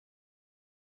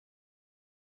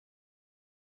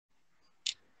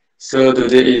So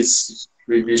today is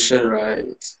revision,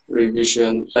 right?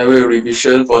 Revision. I will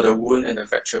revision for the wound and the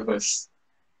fracture first.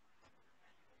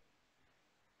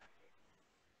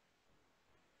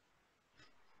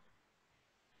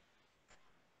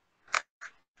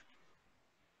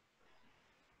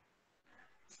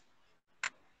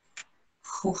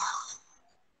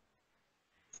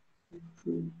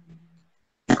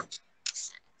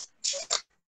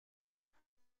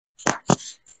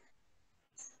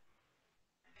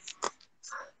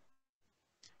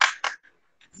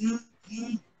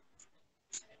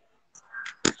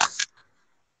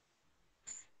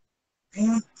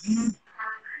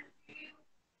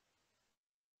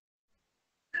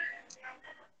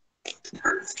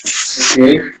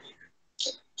 Okay.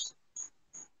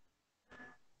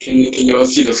 Can you all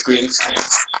see the screen?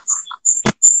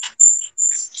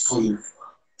 Hmm.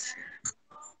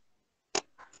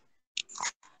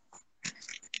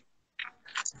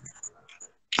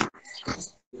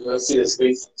 Can you all see the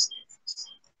screen?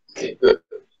 Okay, good.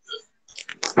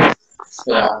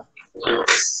 Yeah.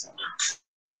 Yes.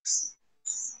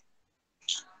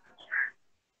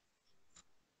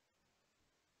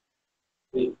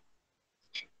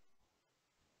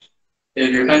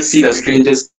 If you can't see the screen,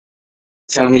 just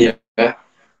tell me, yeah?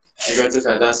 Because just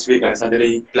like last week, I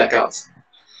suddenly black out.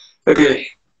 Okay,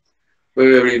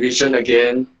 we will revision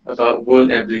again about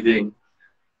wound and bleeding.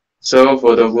 So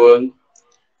for the wound,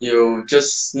 you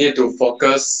just need to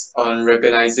focus on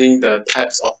recognizing the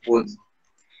types of wound,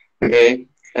 okay?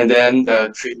 And then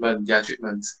the treatment, their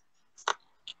treatment.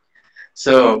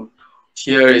 So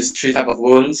here is three types of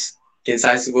wounds: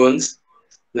 incisive wounds,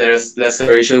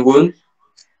 laceration wound,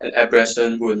 and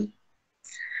abrasion wound.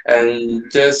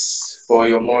 And just for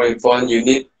your more info, you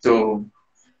need to,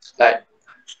 like,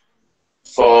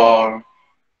 for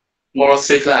more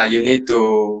safe lah, you need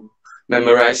to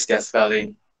memorize their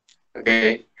spelling.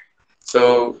 Okay.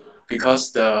 So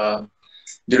because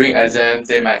during exam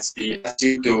they might be asked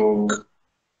you to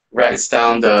write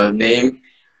down the name,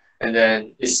 and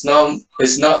then it's not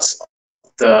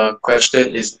the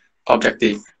question is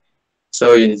objective.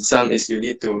 So in some is you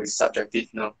need to subjective,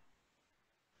 no.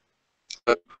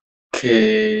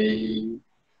 Okay.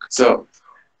 So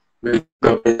we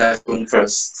go with that one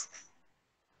first.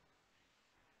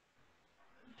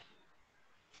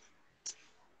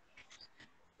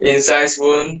 Incise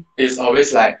wound is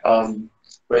always like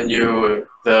when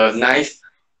the knife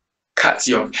cuts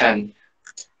your pen,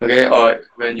 okay, or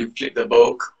when you flip the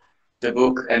book,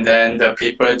 and then the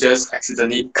paper just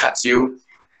accidentally cuts you.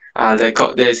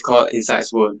 That is called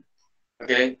incise wound,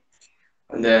 okay.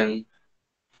 And then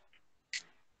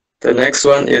the next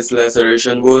one is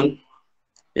laceration wound.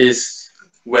 Is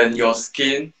when your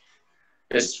skin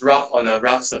is rough on a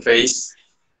rough surface,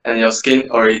 and your skin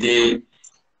already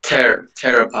tear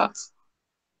apart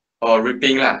or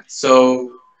ripping lah.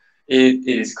 So it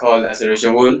is called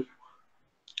laceration wound.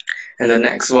 And the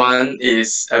next one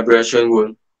is abrasion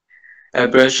wound.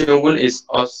 Abrasion wound is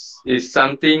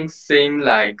something same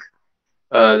like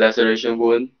a laceration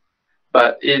wound,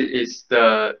 but it is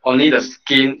the only the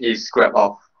skin is scraped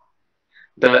off.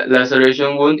 The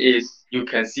laceration wound is you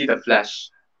can see the flesh,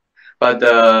 but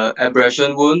the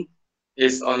abrasion wound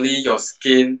is only your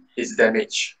skin is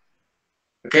damaged.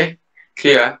 Okay,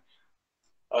 clear?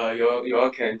 You all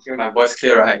can hear my voice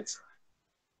clear, right?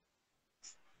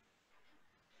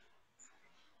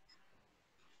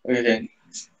 Okay.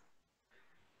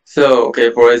 So,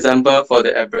 okay, for example, for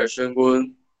the abrasion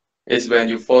wound, is when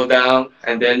you fall down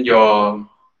and then your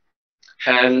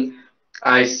hand,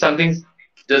 something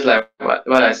just like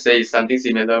what I say is something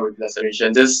similar with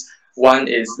laceration. Just one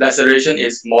is laceration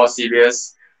is more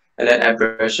serious, and then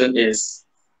abrasion is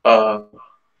a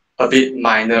bit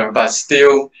minor, but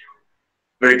still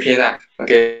very painful.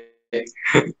 Okay,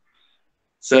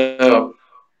 so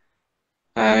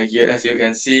as you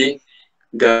can see,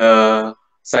 the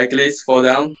cyclist fall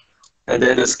down, and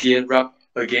then the skin rub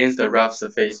against the rough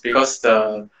surface because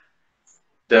the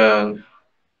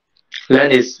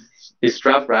land is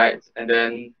rough, right? And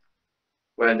then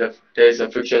when there's a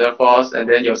frictional force, and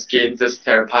then your skin just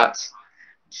tear apart.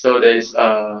 So there is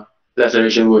a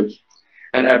laceration wound.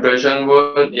 And abrasion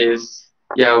wound is,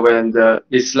 yeah, when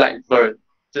it's like burn,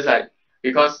 just like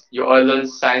because you all learn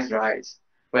science, right?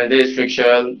 When there is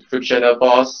frictional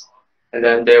force, and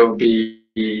then there will be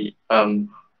heat.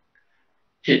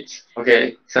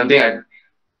 Okay, something like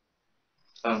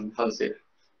how to say?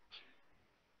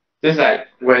 Just like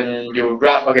when you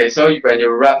rub. Okay, so when you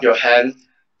rub your hand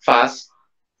fast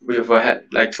with your hand,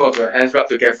 like two of your hands rub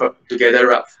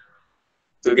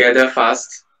together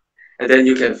fast, and then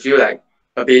you can feel like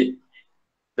a bit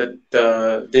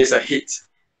there's a heat.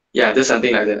 Yeah, just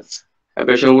something like that.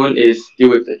 Abrasion wound is deal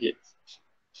with the heat.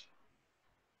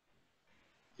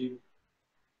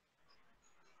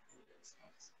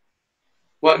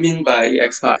 What mean by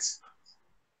X parts?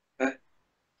 Huh?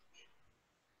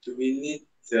 Do we need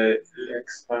the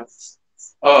X parts?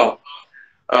 Oh,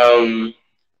 the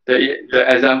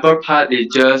example part is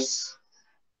just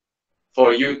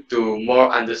for you to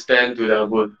more understand to the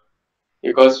wound,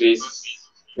 because we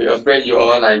afraid you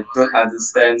all like don't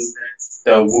understand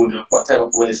the wound. What type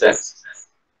of wound is that?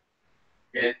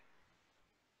 Okay.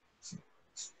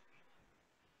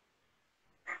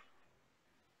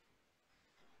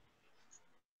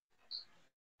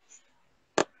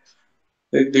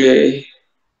 Okay.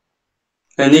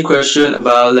 Any question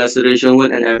about laceration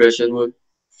wound and abrasion wound?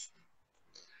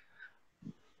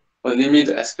 Or need me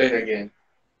to explain again?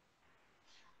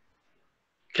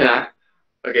 Can I?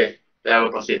 Okay, then I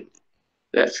will proceed.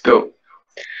 Let's go.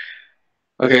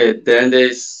 Okay, then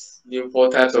there's new four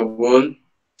types of wound: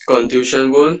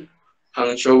 contusion wound,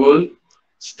 puncture wound,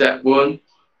 stab wound,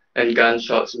 and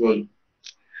gunshot wound.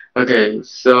 Okay,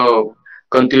 so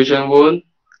contusion wound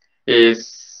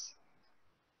is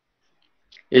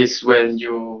when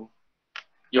your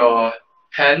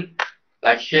hand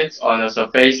like hits on a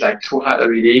surface like too hard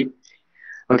already.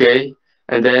 Okay,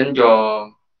 and then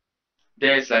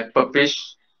there's like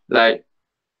purplish like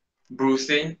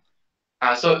bruising.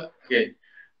 So okay,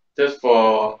 just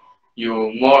for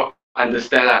you more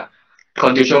understand lah.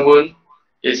 Contusion wound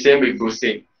is same with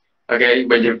bruising. Okay,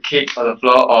 when you kick on the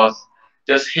floor or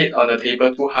just hit on the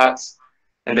table too hard,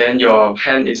 and then your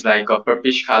hand is like a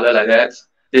purplish color like that.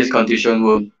 This is contusion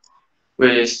wound,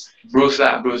 which is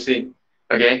bruising.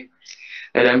 Okay,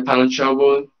 and then puncture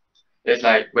wound is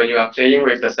like when you are playing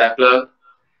with the stapler,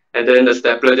 and then the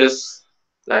stapler just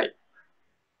like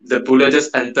the bullet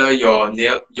just enter your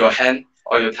hand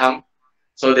or your thumb,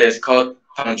 so that's called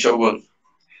puncture wound.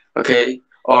 Okay,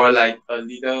 or like a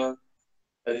little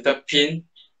pin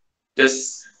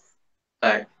just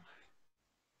like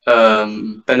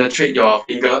penetrate your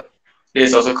finger. This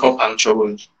is also called puncture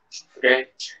wound. Okay.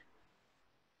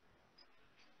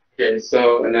 Okay.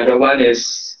 So another one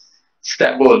is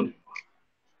stab wound.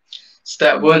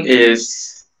 Stab wound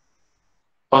is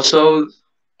also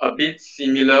a bit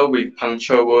similar with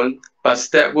puncture wound, but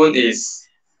stab wound is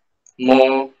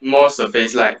more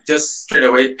surface, like just straight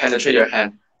away penetrate your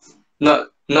hand.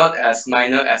 Not as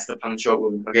minor as the puncture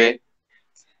wound. Okay.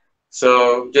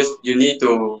 So just you need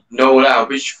to know lah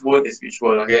which wound is which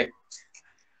wound. Okay.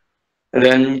 And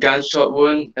then gunshot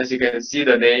wound, as you can see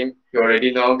the name, you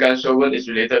already know gunshot wound is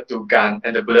related to gun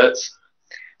and the bullets.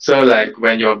 So like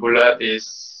when your bullet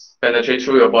is penetrate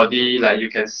through your body, like you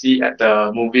can see at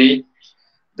the movie,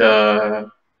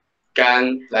 the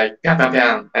gun like bang bang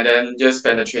bang, and then just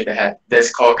penetrate the head.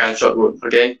 That's called gunshot wound.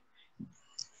 Okay.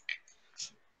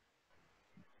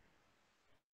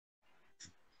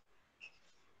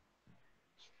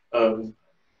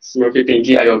 Smokey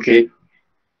Pinky, are you okay?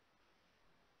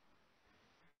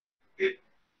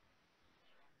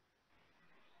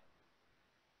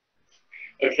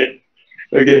 Okay.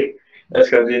 Okay. Let's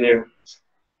continue.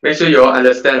 Make sure you all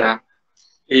understand.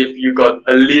 If you got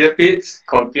a little bit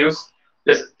confused,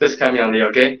 just come here only.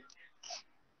 Okay.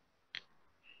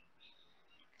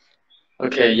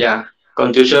 Okay. Yeah.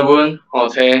 Contusion wound,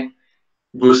 okay.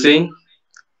 Bruising,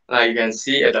 like you can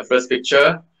see at the first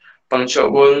picture. Puncture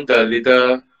wound, the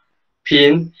little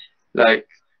pin, like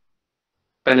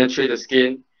penetrate the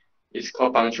skin, is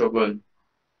called puncture wound.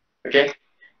 Okay.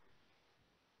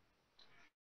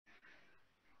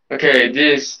 Okay,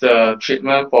 this is the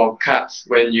treatment for cuts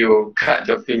when you cut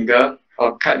your finger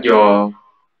or cut your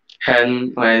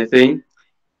hand or anything.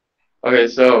 Okay,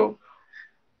 so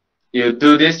you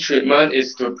do this treatment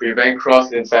is to prevent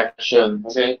cross infection.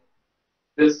 Okay,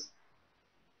 this.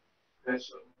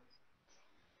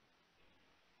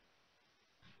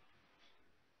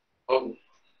 Oh.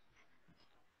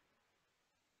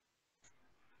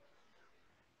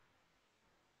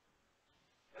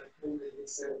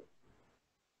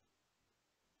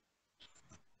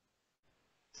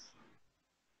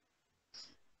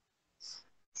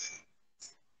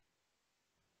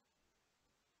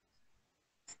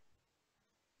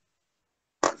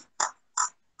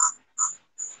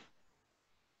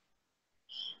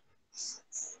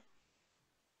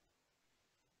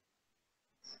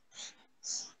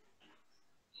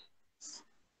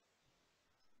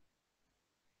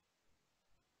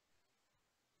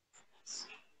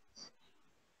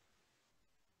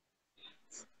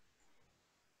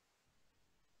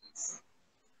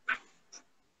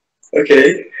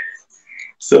 Okay,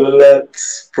 so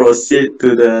let's proceed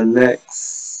to the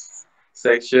next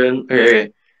section.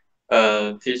 Okay,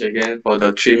 teach again for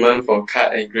the treatment for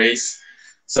cut and graze.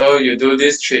 So you do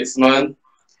this treatment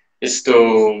is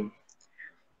to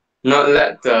not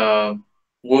let the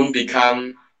wound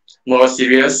become more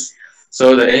serious.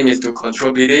 So the aim is to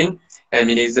control bleeding and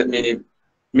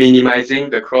minimizing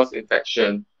the cross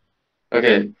infection.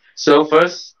 Okay, so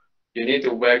first you need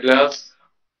to wear gloves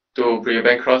to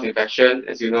prevent cross infection,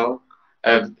 as you know.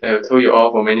 I've told you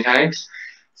all for many times.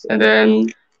 And then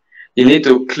you need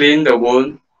to clean the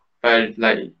wound by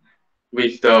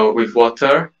with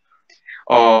water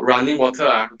or running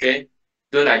water. Okay,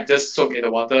 don't like just soak in the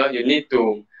water. You need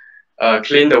to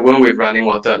clean the wound with running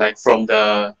water, like from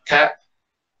the tap,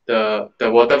 the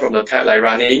water from the tap, like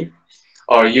running,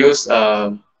 or use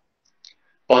a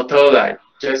bottle, like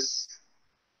just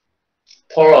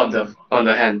pour on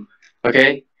the hand.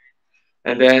 Okay,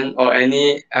 and then or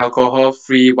any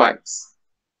alcohol-free wipes.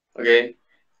 Okay,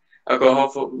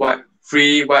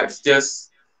 free wipes,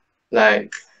 just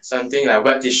like something like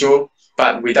wet tissue,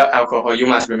 but without alcohol. You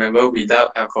must remember,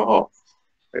 without alcohol.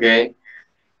 Okay.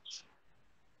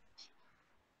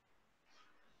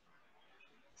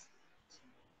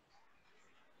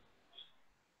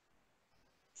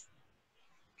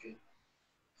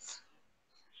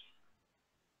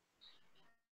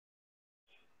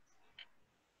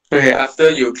 Okay, after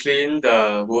you clean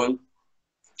the wound,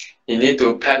 you need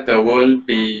to pat the wound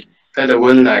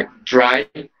like dry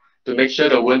to make sure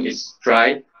the wound is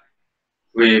dry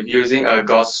with using a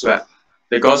gauze swab.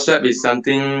 The gauze swab is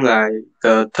something like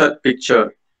the third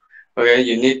picture. Okay,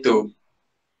 you need to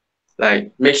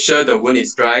like make sure the wound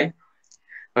is dry.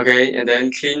 Okay, and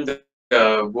then clean the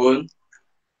wound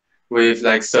with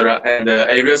like surround and the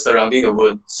area surrounding the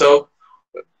wound. So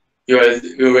you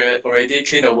will already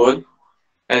clean the wound,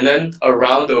 and then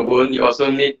around the wound you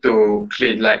also need to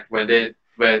clean, like when a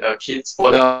kid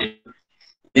fall down, you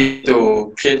need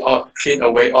to clean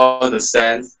away all the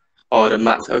sand or the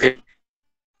mud. Okay,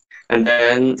 and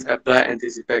then apply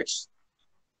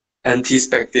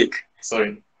antiseptic.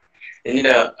 Sorry, you need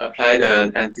to apply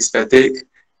the antiseptic.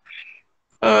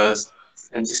 Uh,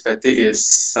 Antiseptic is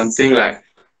something like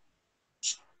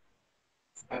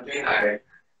dental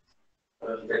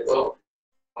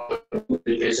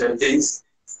application things.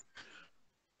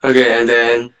 Okay, and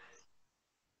then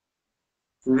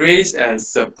raise and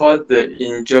support the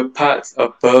injured parts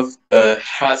above the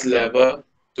heart level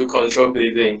to control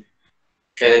bleeding.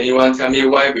 Can anyone tell me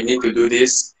why we need to do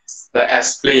this?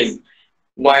 Explain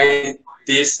why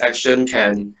this action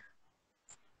can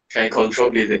control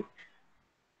bleeding.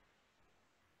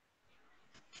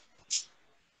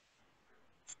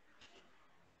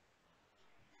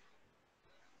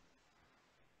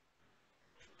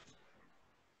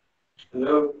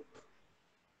 Hello?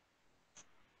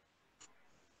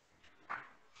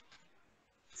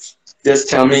 Just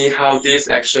tell me how this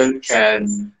action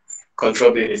can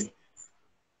control bleeding.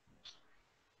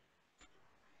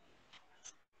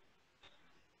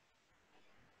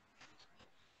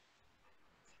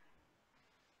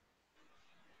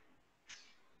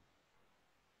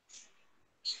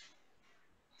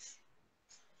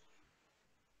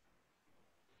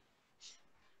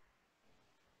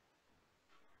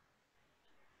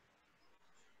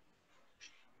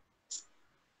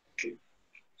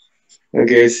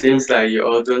 Okay, seems like you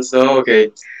all don't know.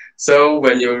 Okay, so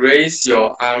when you raise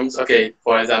your arms, okay,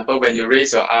 for example, when you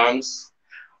raise your arms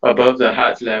above the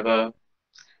heart level,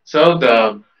 so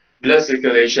the blood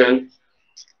circulation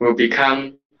will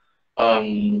become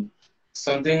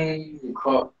something we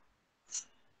call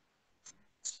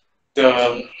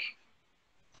the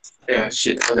how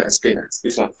to explain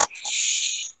this one.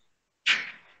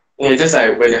 Okay, just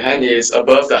like when your hand is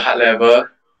above the heart level,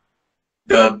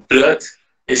 the blood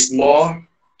is more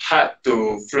hard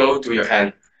to flow to your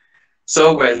hand.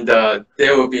 So when there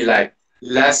will be like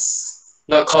less,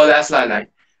 not called less like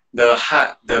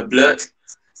the blood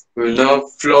will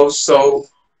not flow so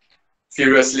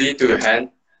furiously to your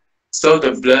hand. So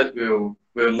the blood will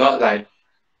not like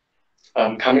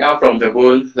coming out from the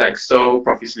wound like so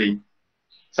profusely.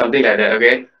 Something like that,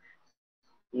 okay?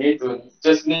 Need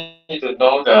to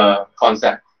know the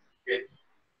concept. Okay.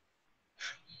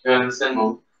 You understand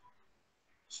more?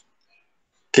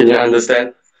 Can you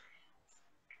understand?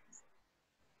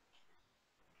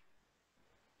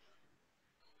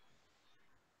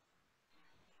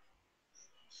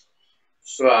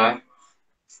 Sure.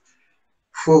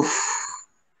 Whew.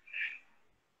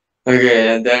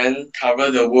 Okay, and then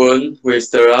cover the wound with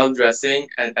sterile dressing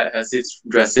and adhesive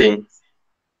dressing.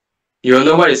 You all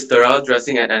know what is sterile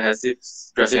dressing and adhesive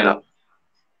dressing or not?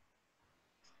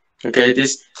 Okay,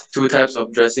 these two types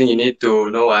of dressing you need to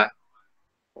know. I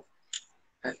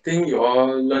think you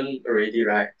all learned already,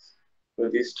 right? So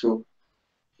these two.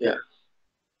 Yeah.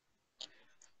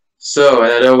 So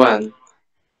another one,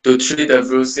 to treat the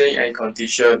bruising and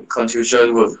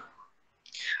contusion wound.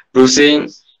 Bruising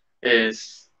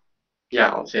is,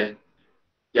 yeah, okay.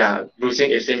 Yeah, bruising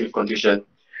is same with contusion.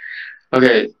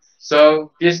 Okay,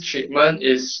 so this treatment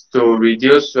is to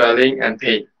reduce swelling and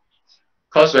pain.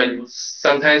 Because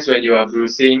sometimes when you are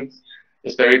bruising,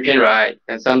 it's very pain, right?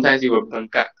 And sometimes you will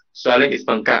bengkak. Swelling is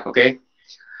bengkak, okay?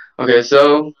 Okay,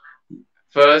 so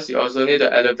first you also need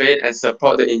to elevate and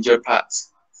support the injured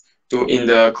parts to in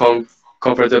the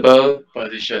comfortable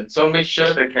position. So make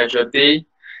sure the casualty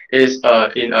is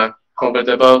in a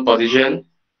comfortable position,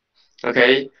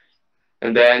 okay?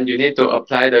 And then you need to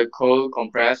apply the cold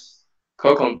compress.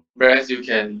 Cold compress, you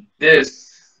can,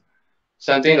 this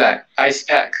something like ice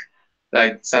pack,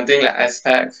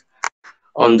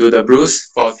 onto the bruise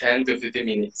for 10 to 15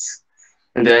 minutes.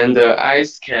 And then the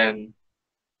ice can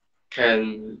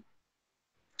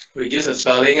reduce the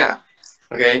swelling,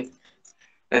 okay?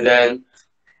 And then,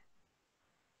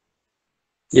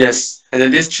 yes, and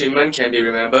then this treatment can be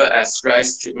remembered as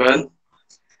rice treatment.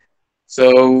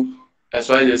 So as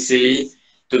well you see,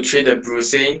 to treat the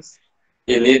bruising,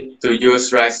 you need to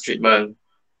use rice treatment.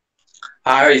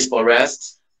 R is for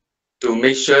rest, to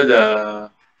make sure the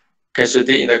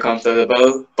casualty in a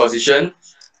comfortable position.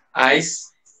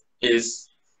 Ice is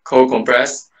cold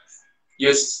compress.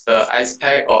 Use the ice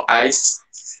pack or ice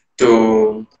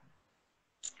to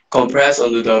compress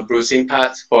onto the bruising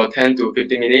part for 10 to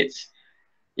 15 minutes.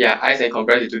 Yeah, ice and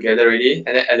compress it together already,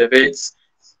 and then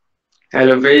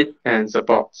elevate and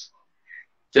support.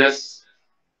 Just,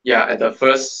 yeah, at the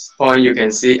first point you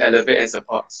can see elevate and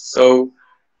support. So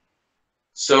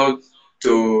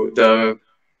to the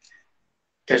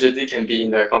casualty can be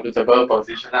in the comfortable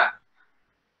position.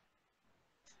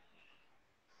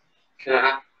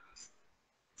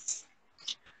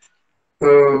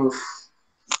 Oh,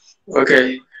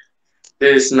 okay.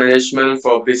 This management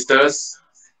for blisters.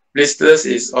 Blisters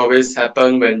is always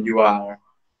happen when you are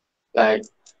like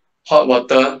hot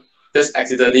water just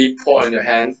accidentally pour on your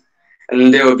hand,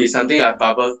 and there will be something like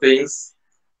bubble things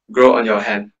grow on your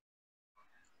hand.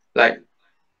 Like,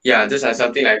 yeah, just like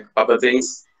something like bubble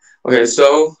things. Okay,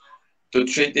 so to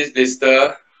treat this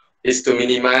blister is to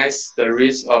minimize the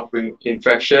risk of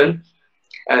infection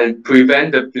and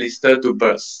prevent the blister to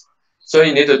burst. So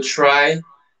you need to try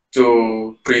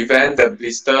to prevent the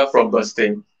blister from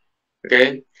bursting.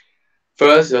 Okay.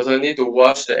 First, you also need to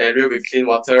wash the area with clean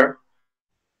water.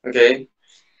 Okay.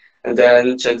 And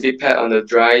then gently pat on the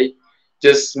dry.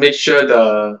 Just make sure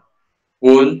the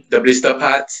wound, the blister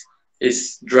part,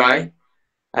 is dry,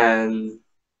 and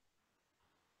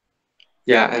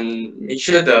yeah, and make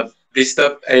sure the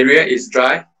blister area is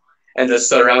dry and the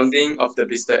surrounding of the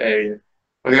blister area.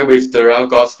 Okay, with the round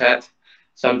gauze pad,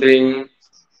 something,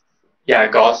 yeah,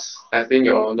 gauze. I think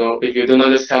you all know. If you don't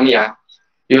know, just tell me.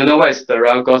 You know what is the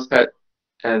round gauze pad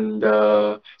and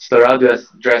sterile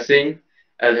dressing,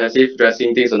 adhesive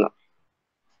dressing things or not?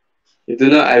 If you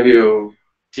do not, I will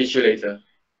teach you later.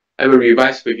 I will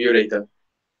revise with you later.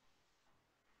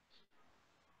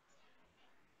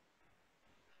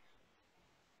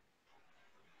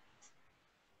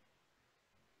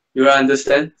 You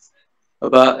understand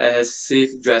about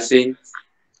adhesive dressing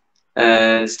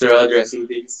and sterile dressing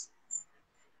things?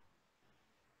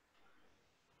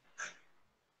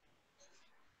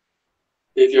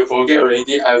 If you forget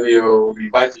already, I will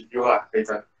revise with you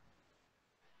later.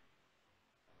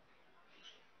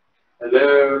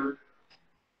 Hello?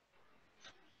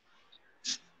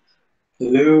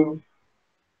 Hello?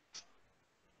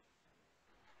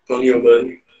 Tony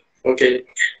Oben. Okay.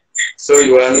 So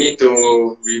you want me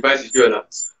to revise with you or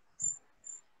not?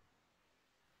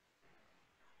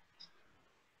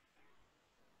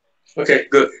 Okay,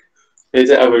 good.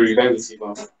 Later I will revise with you.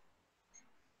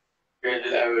 Okay,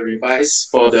 then I will revise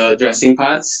for the dressing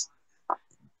parts.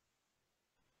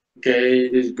 Okay,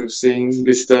 this is bruising,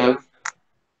 blister.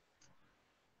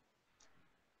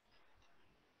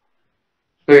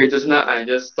 Okay, just now I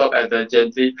just stop at the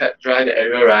gently pat dry the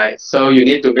area, right? So you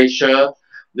need to make sure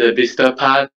the blister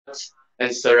part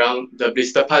and the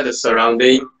blister part, the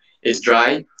surrounding is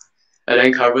dry, and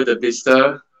then cover the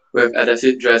blister with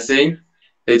adhesive dressing.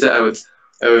 Later I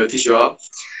will teach you all.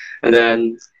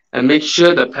 And make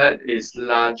sure the pad is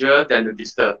larger than the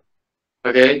blister.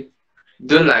 Okay?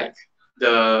 Don't like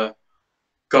the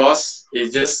gauze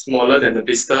is just smaller than the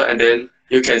blister, and then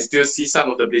you can still see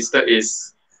some of the blister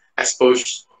is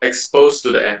exposed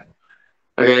to the air.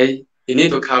 Okay, you need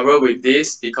to cover with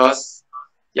this because,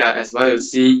 yeah, as well you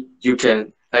see, you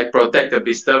can like protect the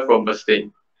blister from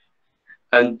bursting,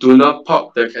 and do not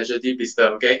pop the casualty blister.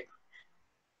 Okay.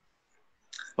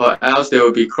 or else there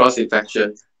will be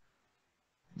cross-infection.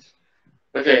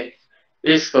 Okay,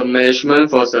 this for management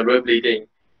for severe bleeding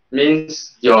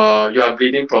means you are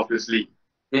bleeding profusely,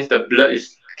 means the blood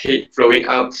is keep flowing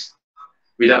out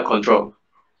without control.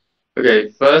 Okay,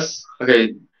 first,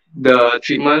 the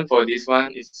treatment for this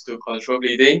one is to control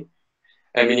bleeding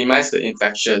and minimize the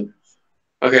infection.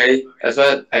 Okay, as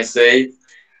what I say,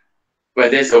 when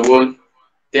there's a wound,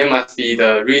 there must be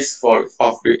the risk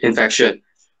of infection.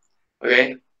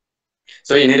 Okay,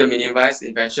 so you need to minimize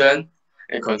infection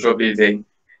and control bleeding.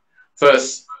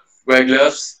 First, wear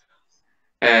gloves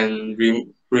and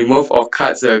remove or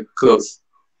cut the clothes.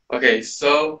 Okay,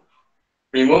 so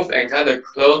remove and cut the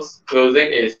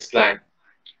clothing is like,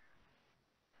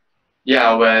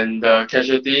 yeah, when the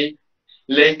casualty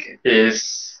leg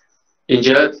is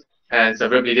injured and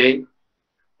severe bleeding,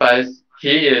 but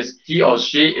he or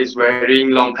she is wearing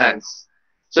long pants.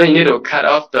 So you need to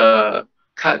cut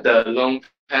the long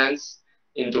pants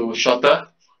into shorter,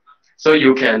 so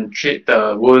you can treat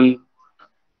the wound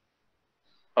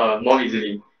more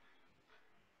easily.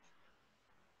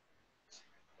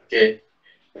 Okay,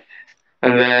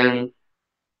 and then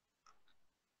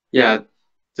yeah,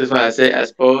 that's why I say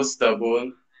expose the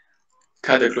wound,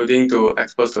 cut the clothing to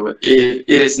expose the wound. It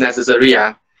is necessary.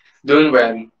 Yeah, don't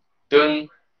don't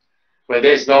when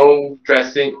there's no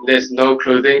dressing, there's no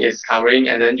clothing is covering,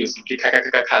 and then you simply cut.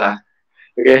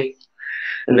 Okay,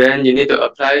 and then you need to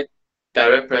apply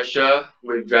direct pressure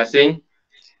with dressing.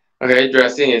 Okay,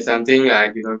 dressing is something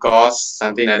like gauze,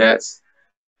 something like that,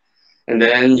 and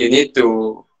then you need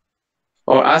to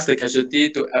or ask the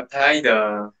casualty to apply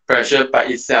the pressure by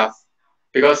itself,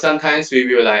 because sometimes we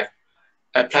will like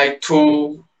apply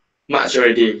too much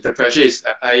already. The pressure is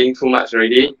applying too much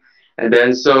already, and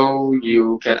then so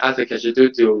you can ask the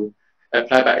casualty to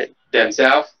apply by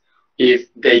themselves if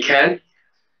they can.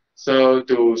 So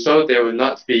they will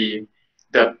not be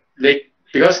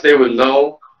because they will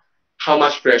know how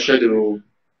much pressure to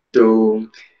to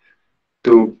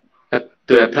to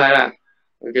apply lah.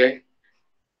 Okay.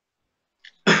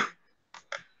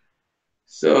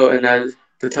 So another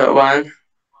the third one,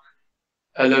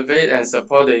 elevate and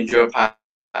support the injured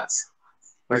parts.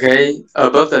 Okay,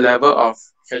 above the level of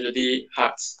casualty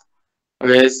hearts.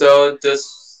 Okay, so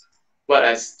just what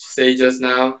I say just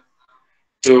now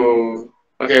to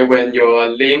when your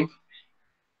limb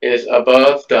is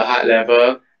above the heart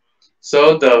level,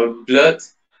 so the blood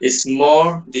is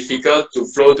more difficult to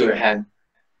flow to your hand.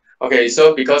 Okay,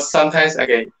 so because sometimes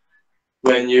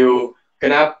when you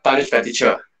gonna punish by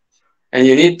teacher and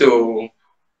you need to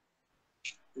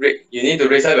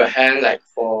raise up your hand like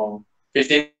for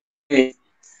 15 minutes,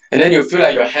 and then you feel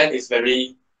like your hand is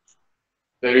very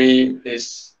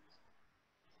is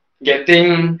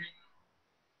getting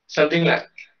something like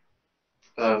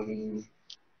um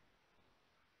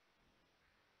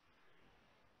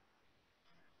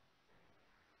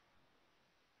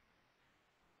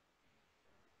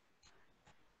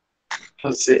how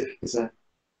to say it's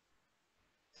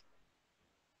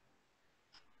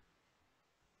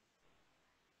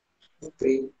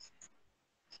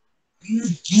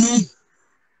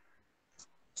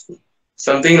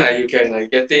something like you can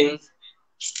like getting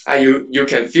you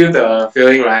can feel the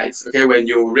feeling, right? Okay, when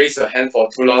you raise your hand for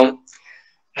too long.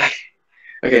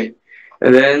 Okay,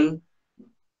 and then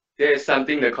there is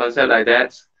something the concept like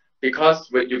that, because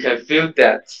when you can feel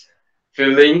that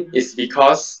feeling is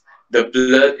because the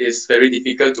blood is very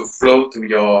difficult to flow to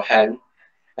your hand,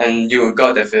 and you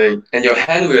got that feeling, and your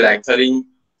hand will like turning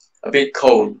a bit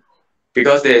cold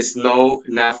because there is no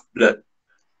enough blood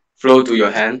flow to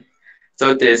your hand.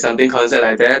 So there's something concept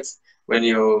like that. When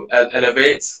you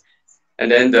elevate and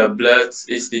then the blood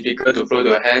is difficult to flow to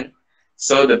your hand,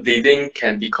 so the bleeding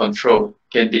can be controlled,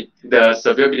 the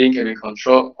severe bleeding can be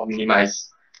controlled or minimized.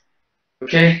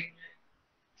 Okay.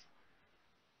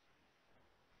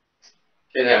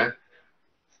 Okay, yeah.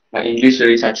 My English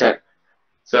very cacat.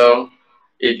 So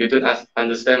if you don't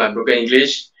understand my broken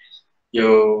English,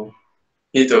 you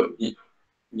need to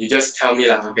you just tell me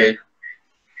lah. Okay,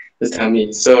 just tell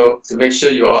me. So to make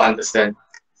sure you all understand.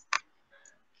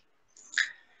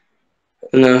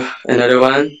 Another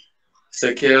one,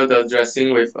 secure the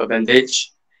dressing with a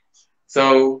bandage.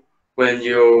 So when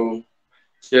you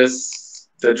just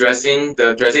the dressing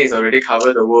is already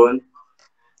covered the wound,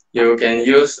 you can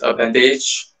use a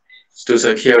bandage to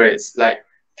secure it, like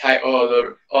tie all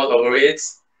over it,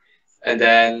 and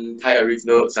then tie a reef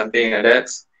note, something like that.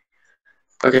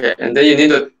 Okay, and then you need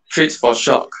to treat for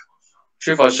shock.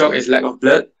 Treat for shock is lack of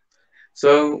blood.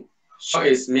 So shock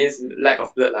is means lack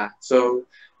of blood lah. So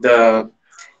the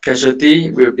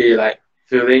casualty will be like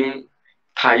feeling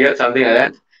tired, something like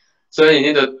that. So you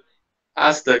need to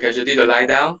ask the casualty to lie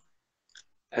down,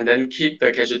 and then keep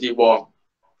the casualty warm.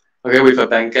 Okay, with a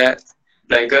blanket.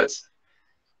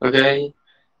 Okay,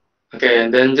 okay,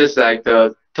 and then just like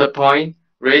the third point,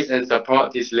 raise and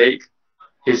support his leg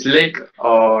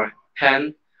or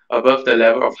hand above the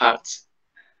level of heart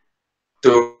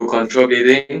to control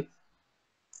bleeding.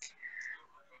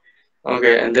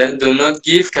 Okay, and then do not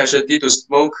give casualty to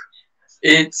smoke,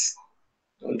 eat,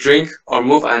 drink, or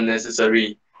move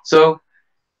unnecessary. So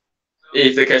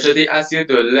if the casualty asks you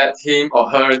to let him or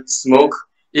her smoke,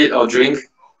 eat, or drink,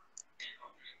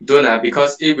 don't,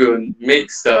 because it will make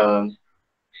the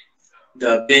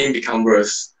bleeding become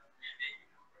worse.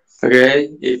 Okay,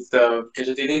 if the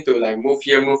casualty need to like move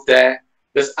here, move there,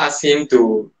 just ask him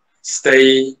to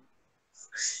stay.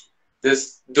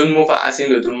 Just don't move. Ask him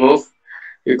to don't move,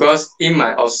 because it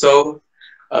might also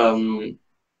um,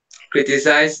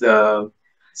 criticize the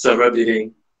cerebral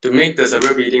bleeding to make the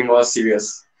cerebral bleeding more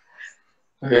serious.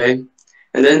 Okay,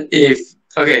 and then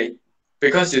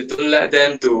because you don't let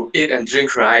them to eat and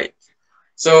drink right,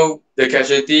 so the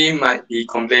casualty might be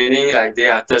complaining like they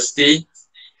are thirsty.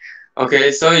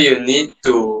 Okay, so you need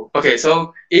to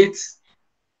so eat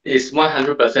is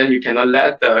 100%. You cannot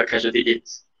let the casualty eat.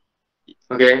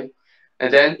 Okay,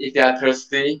 and then if they are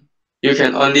thirsty, you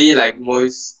can only like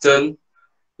moisten,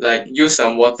 like use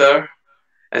some water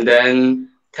and then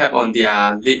tap on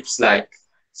their lips, like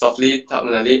softly tap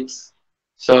on the lips.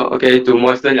 So okay, to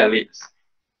moisten their lips,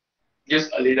 use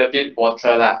a little bit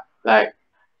water lah. Like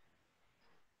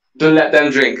don't let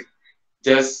them drink,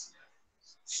 just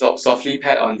softly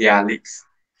pat on their lips.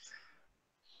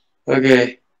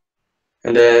 Okay,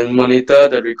 and then monitor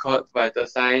the record vital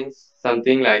signs.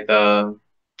 Something like the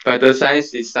vital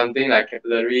signs is something like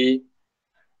capillary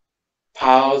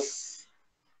pulse,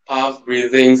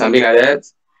 breathing, something like that,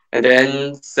 and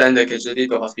then send the casualty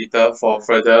to hospital for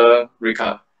further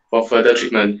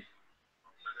treatment.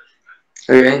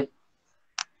 Okay.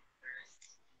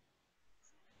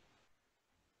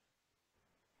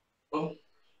 Oh,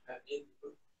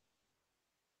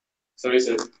 sorry.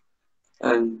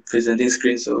 I'm presenting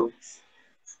screen, so.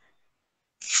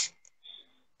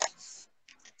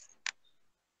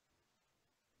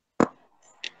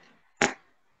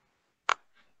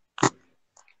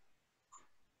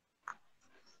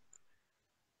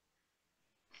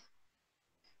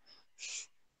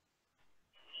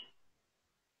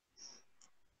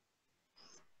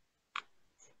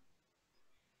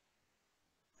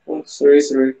 Oh, sorry.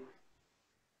 Sorry.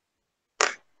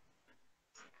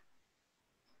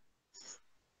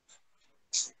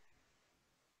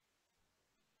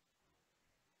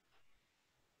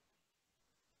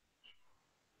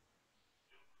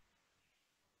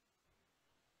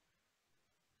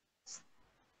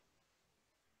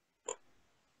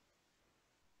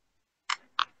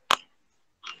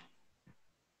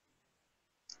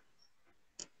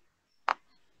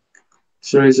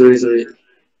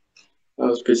 I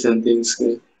was presenting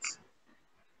screen.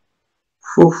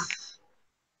 Whew.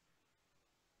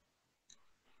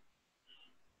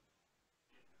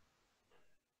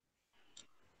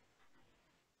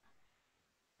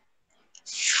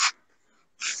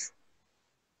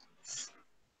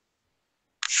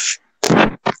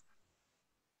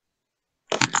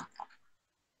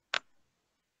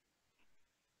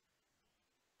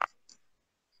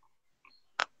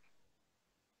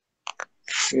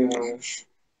 Yeah.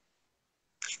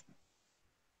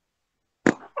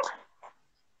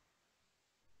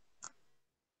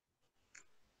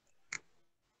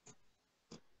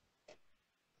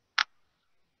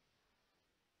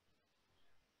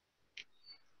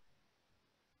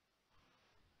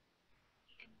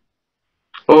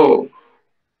 Oh,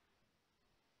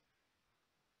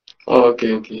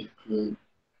 okay.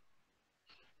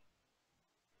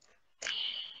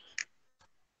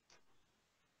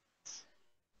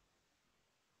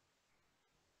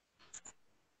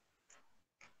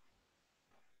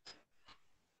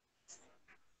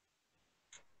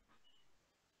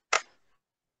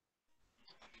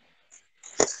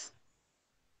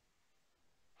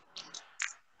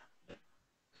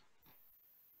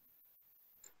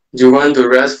 You want to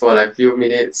rest for like few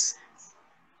minutes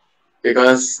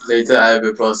because later I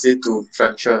will proceed to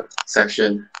fracture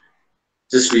section.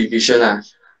 Just revision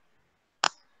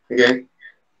Okay.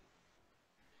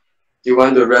 You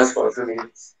want to rest for a few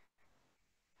minutes.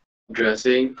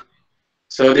 Dressing.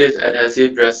 So this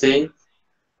adhesive dressing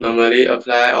normally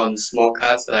apply on small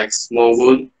cuts like small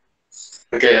wound.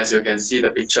 Okay, as you can see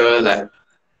the picture like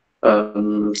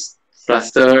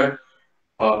plaster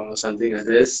or something like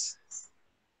this.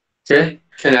 Okay,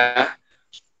 can I?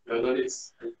 You know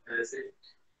this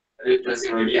adhesive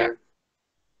dressing already.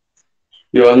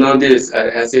 You all know this is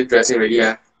adhesive dressing already,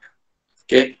 yeah?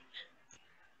 Okay.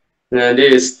 And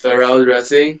this is sterile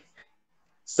dressing.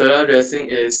 Sterile dressing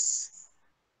is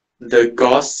the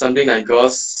gauze, something like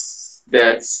gauze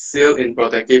that's sealed in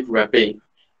protective wrapping.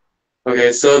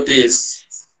 Okay, so this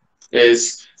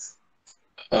is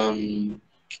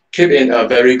keep in a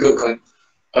very good,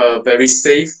 very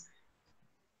safe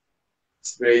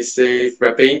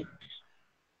wrapping.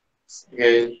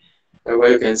 Okay, what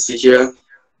you can see here,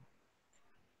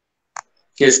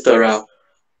 here's sterile.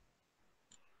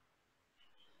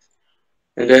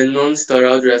 And then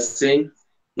non-sterile dressing.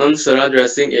 Non-sterile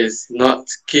dressing is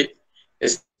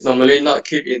normally not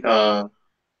keep in a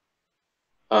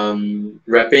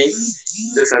wrapping.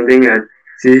 Just something that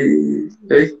see.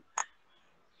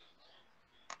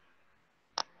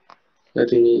 I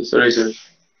think sorry.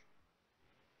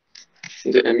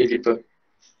 The enemy people.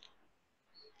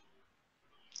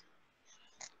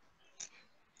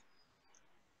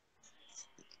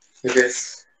 Okay.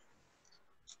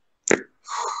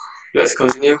 Let's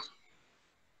continue.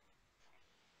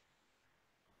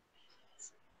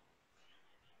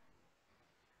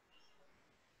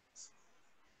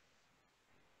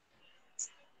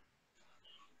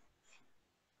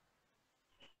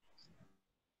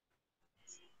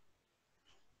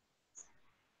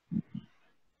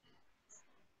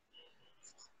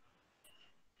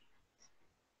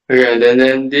 Okay, and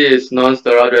then this is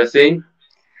non-sterile dressing.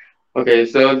 Okay,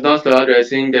 so non-sterile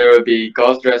dressing, there will be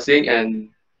gauze dressing and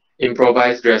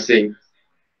improvised dressing.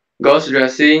 Gauze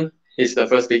dressing is the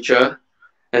first picture,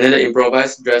 and then the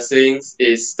improvised dressing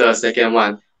is the second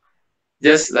one.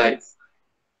 Just like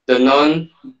the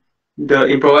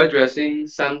improvised dressing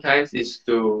sometimes is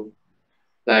to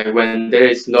like when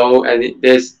there's no any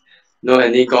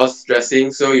gauze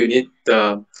dressing, so you need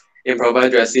the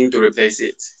improvised dressing to replace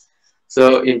it.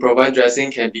 So improvised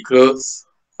dressing can be clothes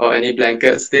or any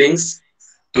blankets things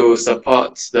to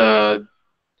support the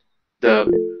the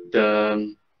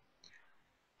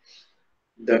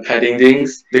the padding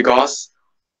things, the gauze.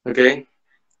 Okay.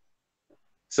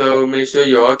 So make sure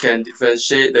you all can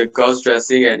differentiate the gauze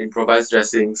dressing and improvised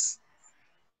dressings.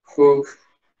 Whew.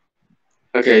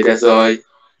 Okay, that's all.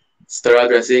 Sterile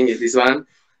dressing is this one.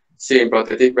 See in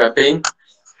protective wrapping.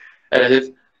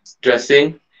 Adhesive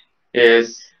dressing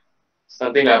is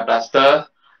something like plaster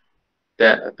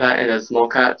that apply in the small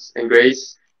cuts and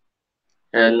graze.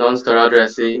 And non-sterile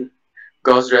dressing,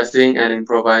 gauze dressing, and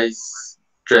improvised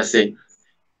dressing.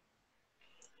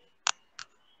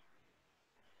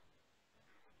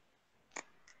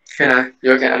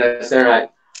 You can understand, right?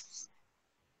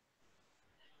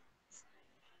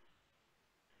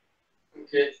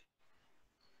 Okay.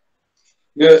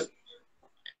 Good.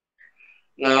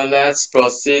 Now let's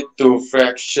proceed to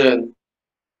fraction.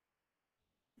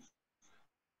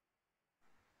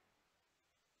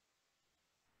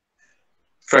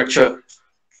 Fracture,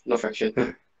 no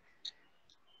fraction.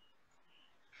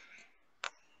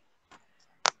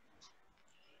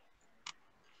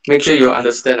 Make sure you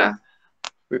understand,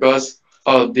 because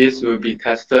all of this will be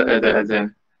tested at the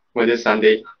exam for this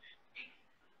Sunday.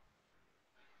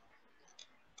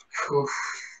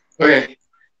 Okay.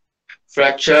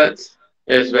 Fractured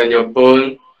is when your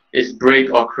bone is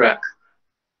break or crack.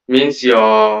 Means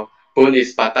your bone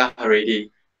is patah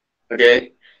already.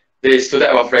 Okay. There is two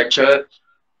types of fracture: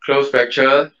 closed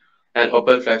fracture and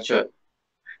open fracture.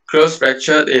 Closed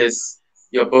fracture is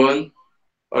your bone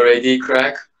already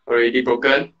cracked, already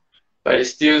broken, but it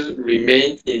still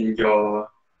remain in your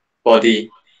body.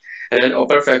 And then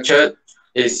open fracture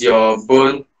is your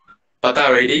bone patah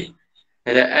already,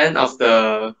 and the end of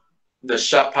the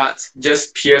sharp part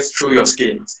just pierce through your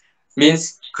skin.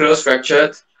 Means closed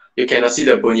fracture, you cannot see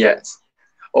the bone yet.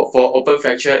 Or for open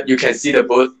fracture, you can see the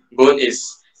bone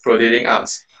is protruding out.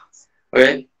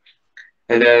 Okay,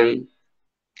 and then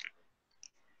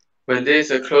when there is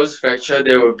a closed fracture,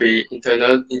 there will be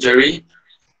internal injury,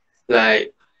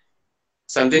 like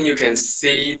something you can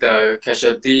see the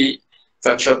casualty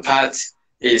fracture part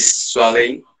is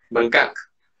swelling, bengkak.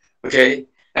 Okay,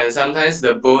 and sometimes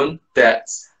the bone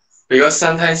because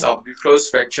sometimes of closed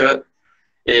fracture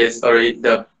is already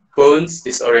the bones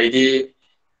is already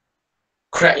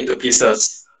cracked into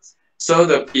pieces. So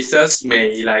the pieces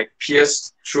may like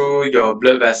pierce through your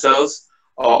blood vessels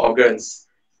or organs.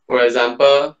 For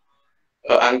example,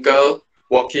 an uncle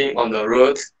walking on the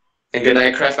road and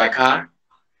get crashed by a car,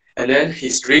 and then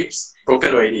his ribs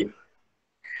broken already.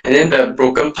 And then the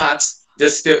broken parts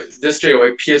just straight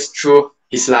away pierce through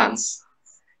his lungs.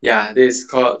 Yeah, this is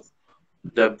called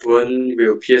the bone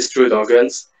will pierce through the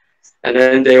organs, and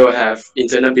then they will have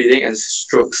internal bleeding and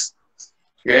strokes.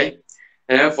 Okay,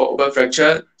 and then for open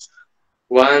fracture,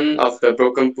 one of the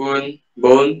broken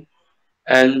bone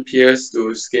and pierce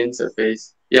to skin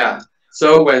surface. Yeah.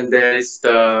 So when there is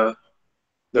the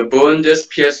bone just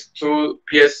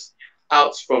pierce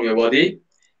out from your body,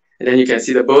 and then you can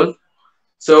see the bone.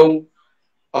 So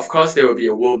of course there will be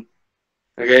a wound.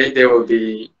 Okay, there will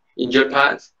be injured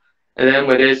parts, and then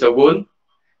when there is a wound,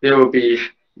 there will be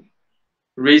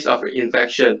risk of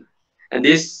infection, and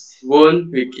this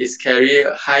wound is carry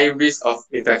a high risk of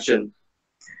infection.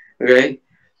 Okay,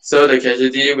 so the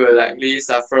casualty will likely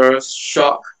suffer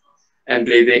shock and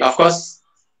bleeding. Of course,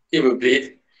 it will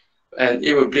bleed, and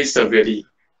it will bleed severely.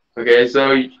 Okay,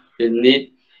 so you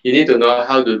need to know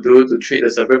how to do to treat the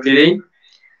severe bleeding,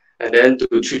 and then to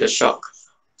treat the shock.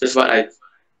 Just what I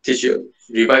teach you,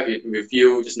 revive with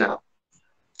you just now.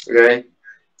 Okay.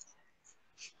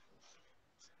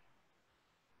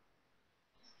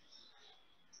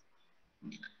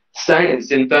 Signs and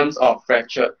symptoms of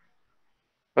fracture.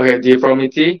 Okay,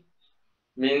 deformity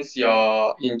means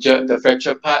your injured, the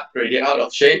fracture part already out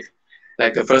of shape,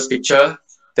 like the first picture,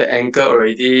 the ankle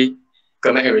already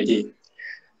connect already.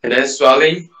 And then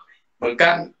swelling,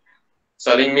 bengkak.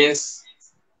 Swelling means,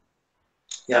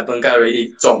 yeah, bengkak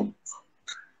already, 肿.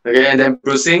 Okay, and then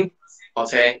bruising,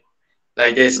 okay,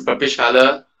 like this purplish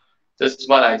color, just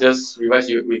what I just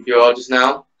revised with you all just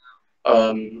now,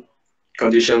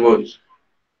 condition wound.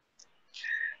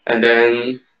 And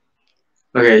then,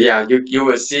 okay, yeah, you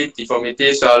will see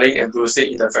deformity, swelling, and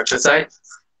bruising in the fracture site.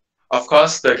 Of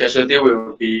course, the casualty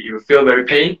will be, you will feel very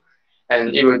pain,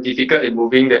 and it will be difficult in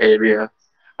moving the area.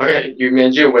 Okay, you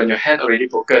imagine when your hand already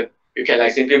broken, you can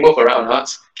like simply move around or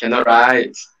not? Cannot,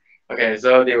 right? Okay,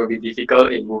 so they will be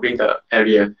difficult in moving the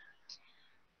area.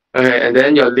 Okay, and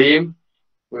then your limb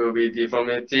will be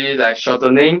deformity like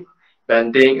shortening,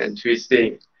 bending, and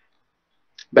twisting.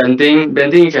 Bending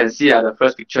you can see the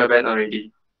first picture bend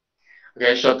already.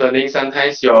 Okay, shortening,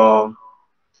 sometimes the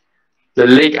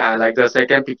leg like the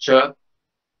second picture,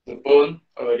 the bone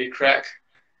already cracked,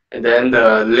 and then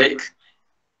the length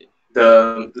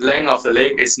of the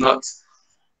leg is not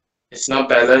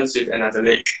balanced with another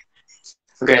leg.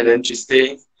 Okay, and then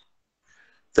twisting,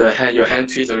 your hand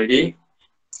twist already.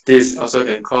 This also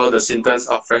can call the symptoms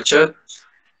of fracture,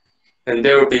 and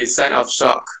there will be sign of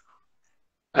shock,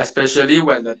 especially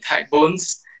when the thigh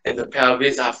bones and the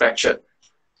pelvis are fractured.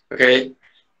 Okay,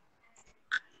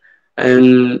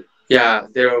 and yeah,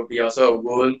 there will be also a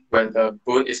wound when the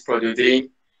bone is protruding,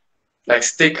 like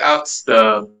stick out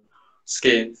the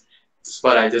skin. That's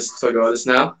what I just told you all just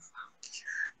now.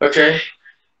 Okay,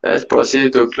 let's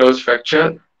proceed to closed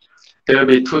fracture. There will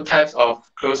be two types of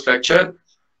closed fracture: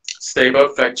 stable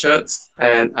fracture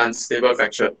and unstable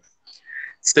fracture.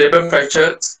 Stable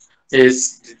fracture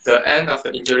is the end of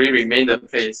the injury remain the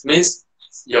place. Means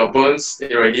your bones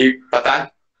already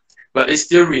patah, but it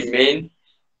still remain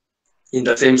in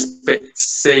the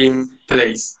same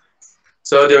place.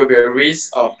 So there will be a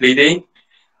risk of bleeding,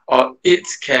 or it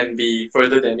can be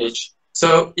further damaged.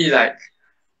 So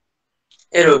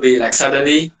it will be like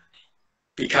suddenly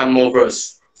become more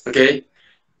worse. Okay,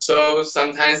 so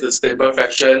sometimes the stable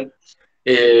fraction,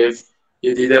 if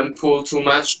you didn't pull too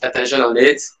much attention on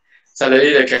it,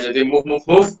 suddenly the casualty move,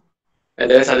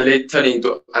 and then suddenly turn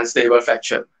into unstable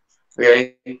fracture.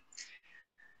 Okay,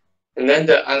 and then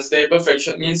the unstable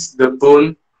fracture means the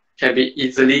bone can be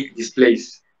easily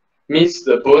displaced. Means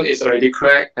the bone is already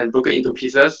cracked and broken into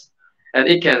pieces, and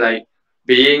it can like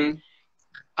being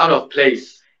out of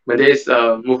place when there is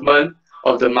a movement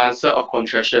of the muscle of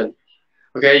contraction.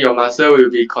 Okay, your muscle will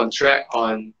be contract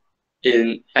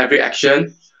in every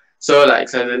action. So like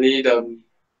suddenly the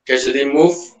casualty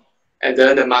move, and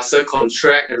then the muscle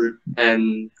contract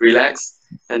and relax,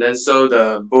 and then so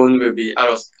the bone will be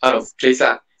out of place,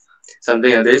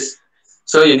 something like this.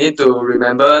 So you need to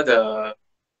remember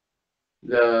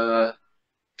the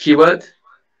keyword: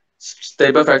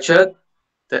 stable fracture.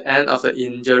 The end of the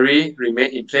injury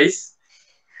remain in place,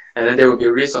 and then there will be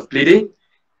a risk of bleeding.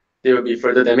 There will be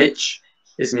further damage.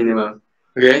 It's minimal.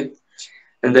 Okay,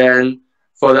 and then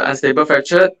for the unstable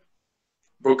fracture,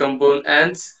 broken bone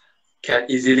ends can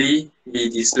easily be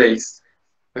displaced.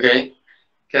 Okay,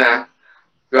 can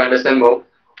you understand more?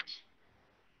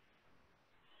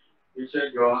 You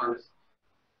check your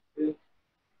understanding.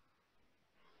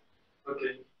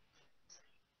 Okay.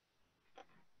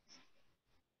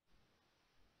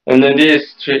 And then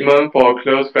this treatment for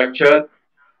closed fracture.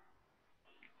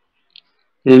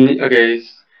 Okay,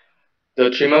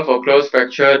 the treatment for closed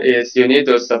fracture is you need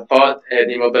to support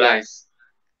and immobilize.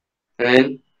 And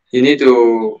then you need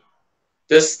to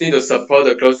need to support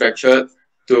the closed fracture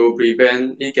to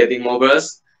prevent it getting more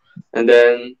worse. And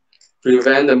then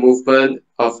prevent the movement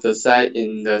of the site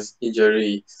in the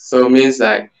injury. So means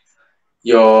like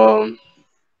your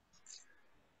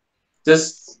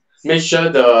just make sure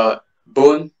the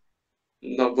bone,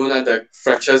 not bone, at the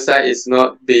fracture site is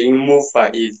not being moved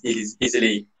by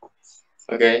easily.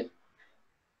 Okay.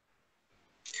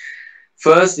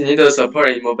 First, you need to support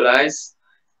and immobilize.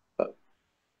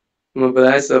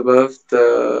 Immobilize above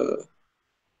the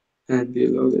and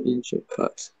below the injured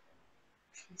part.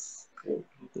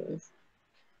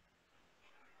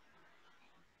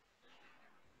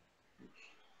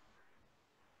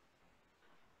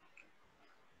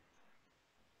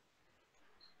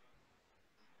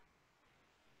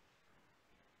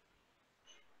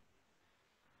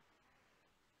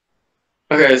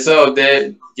 Okay, so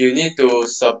then you need to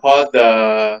support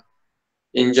the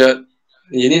injured.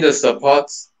 You need to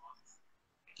support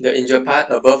the injured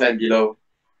part above and below.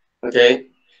 Okay,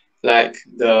 like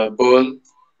the bone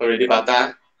already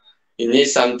patah. You need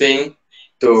something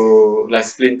to like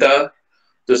splinter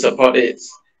to support it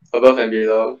above and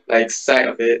below, like side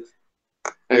of it.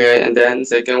 Okay, and then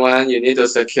second one, you need to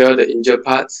secure the injured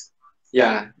part.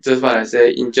 Yeah, just what I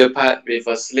say, injured part with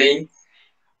a sling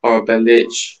or a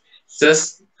bandage.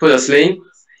 Just put a sling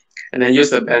and then use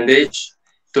the bandage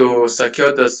to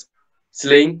secure the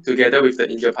sling together with the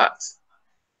injured part.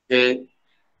 Okay,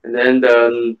 and then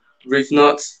the reef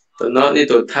knot, the knot need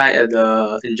to tie at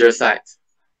the injured side.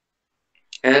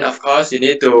 And of course, you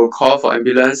need to call for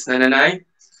ambulance 999,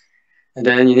 and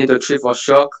then you need to treat for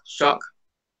shock.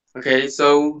 Okay,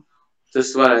 so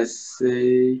just what I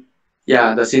say.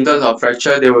 Yeah, the symptoms of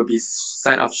fracture, there will be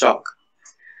sign of shock.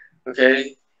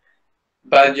 Okay,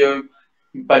 but you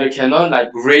cannot like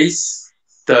raise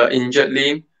the injured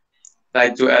limb,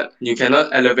 like you cannot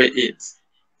elevate it.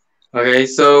 Okay,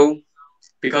 so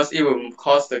because it will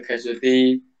cause the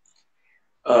casualty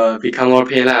become more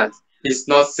pain. It's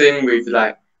not same with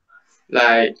like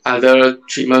other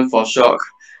treatment for shock.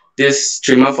 This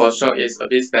treatment for shock is a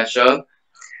bit special.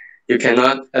 You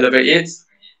cannot elevate it,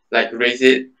 like raise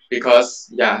it, because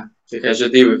yeah, the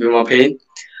casualty will feel more pain.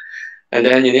 And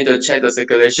then you need to check the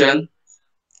circulation.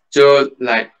 So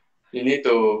like you need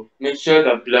to make sure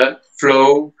the blood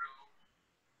flow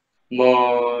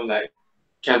more, like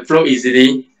can flow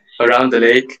easily around the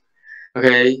leg.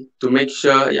 Okay, to make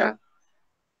sure, yeah.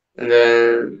 And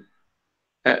then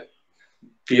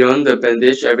beyond the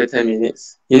bandage every 10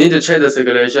 minutes. You need to check the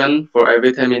circulation for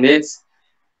every 10 minutes.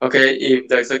 Okay, if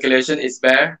the circulation is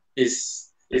bad,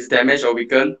 is damaged or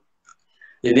weakened,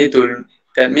 you need to,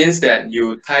 that means that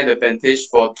you tie the bandage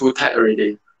for too tight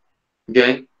already.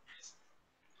 Okay.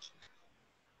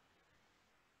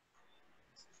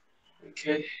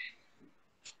 Okay.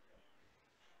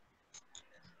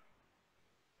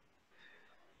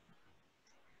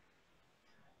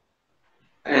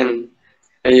 And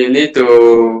you need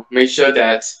to make sure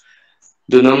that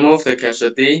do not move the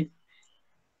casualty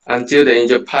until the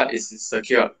injured part is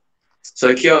secure.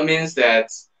 Secure means that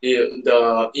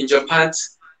the injured part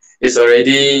is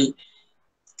already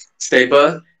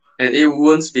stable and it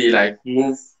won't be like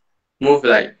move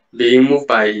like being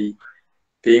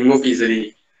moved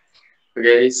easily.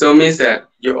 Okay, so means that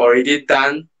you already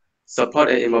done support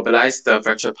and immobilize the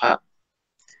fracture part.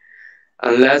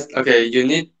 Unless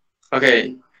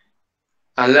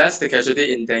unless the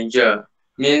casualty in danger,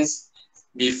 means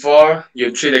before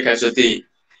you treat the casualty,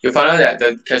 you find out that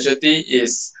the casualty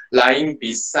is lying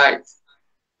beside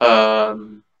a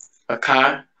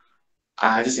car.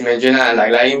 Just imagine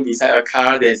like lying beside a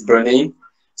car that is burning.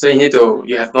 So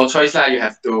you have no choice you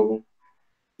have to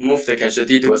move the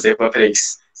casualty to a safer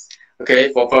place.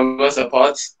 Okay, for firmer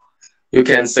support, you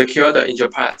can secure the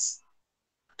injured parts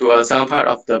to a sound part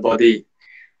of the body.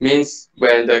 Means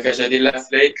when the casualty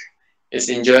left leg is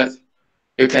injured,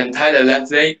 you can tie the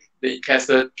left leg, the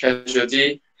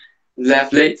casualty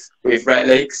left leg with right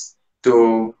legs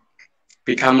to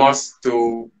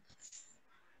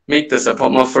make the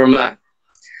support more firm.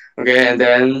 Okay, and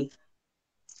then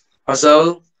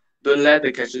also don't let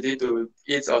the casualty to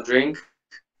eat or drink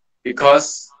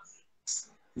because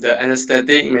the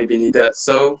anesthetic may be needed.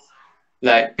 So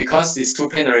like because it's too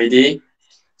pain already,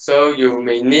 so you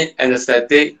may need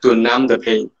anesthetic to numb the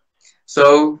pain.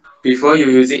 So before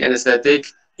you're using anesthetic,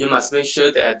 you must make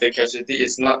sure that the casualty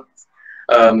is not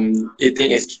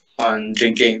eating on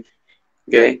drinking.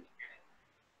 Okay.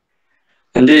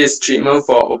 And this is treatment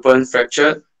for open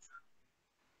fracture.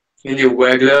 You need to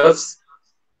wear gloves,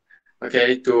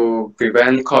 okay, to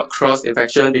prevent cross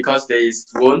infection because there is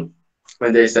wound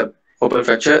when there is an open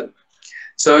fracture.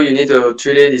 So you need to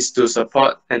treat it is to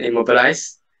support and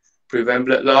immobilize, prevent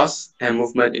blood loss and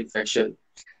movement infection.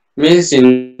 Means you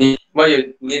need what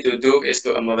you need to do is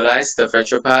to immobilize the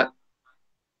fracture part,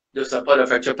 to support the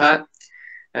fracture part,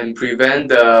 and prevent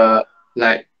the,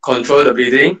 like, control the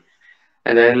bleeding,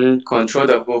 and then control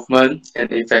the movement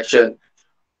and infection.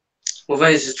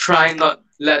 Movement is try not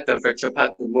let the fracture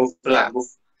part to move, like,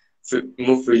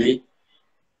 move freely.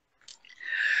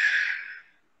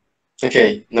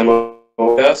 Okay, number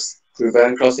one,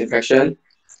 prevent cross infection.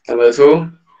 Number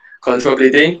two, control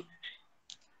bleeding.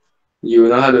 You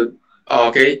know how to,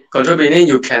 okay, control bleeding,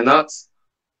 you cannot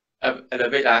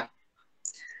elevate that.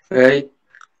 Okay,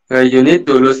 you need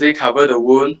to loosely cover the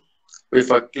wound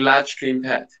with a large clean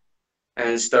pad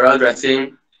and sterile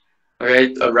dressing,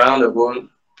 okay, around the wound,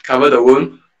 cover the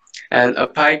wound, and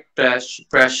apply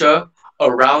pressure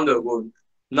around the wound,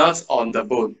 not on the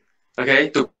bone, okay,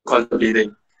 to control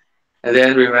bleeding. And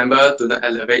then remember to not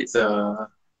elevate the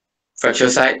fracture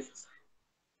site.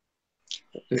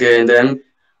 Okay, and then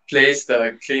place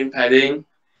the clean padding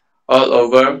all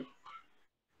over,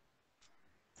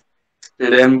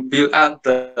 and then build up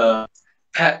the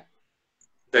pad,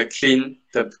 the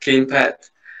clean pad,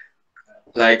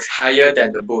 like higher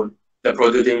than the bone, the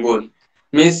protruding bone.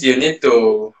 Means you need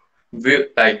to build,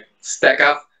 like, stack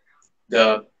up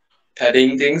the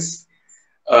padding things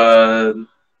higher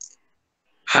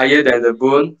than the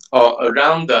bone or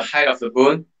around the height of the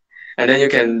bone, and then you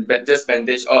can just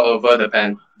bandage all over the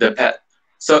pad.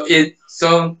 So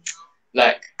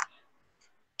like,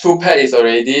 two pad is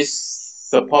already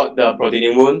support the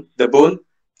protruding wound, the bone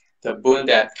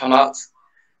that come out.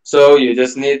 So you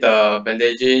just need the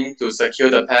bandaging to secure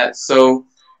the pad. So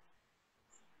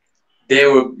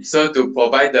to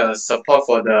provide the support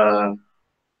for the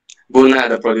bone,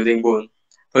 the protruding bone.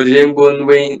 Protruding bone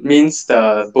means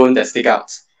the bone that stick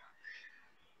out.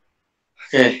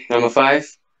 Okay, number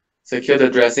 5, secure the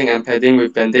dressing and padding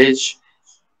with bandage.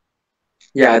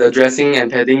 Yeah, the dressing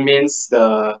and padding means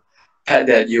the pad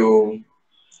that you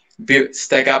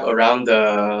stack up around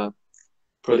the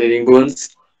protruding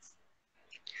bones.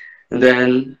 And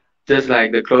then, just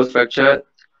like the closed fracture,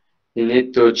 you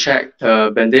need to check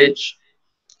the bandage,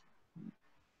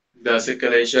 the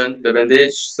circulation, the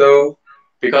bandage. So,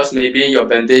 because maybe your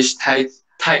bandage tied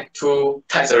too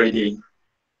tight already,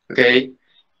 okay?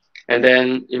 And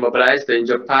then immobilize the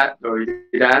injured part already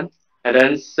done, and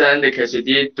then send the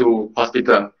casualty to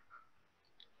hospital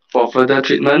for further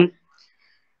treatment.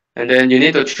 And then you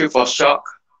need to treat for shock,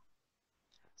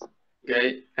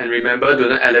 okay? And remember, do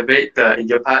not elevate the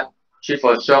injured part. Treat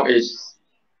for shock is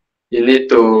you need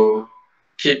to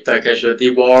keep the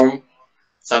casualty warm,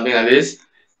 something like this.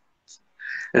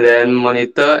 And then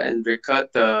monitor and record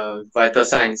the vital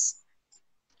signs.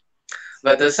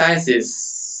 Vital signs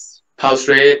is pulse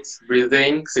rate,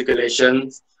 breathing,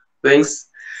 circulation, things.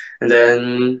 And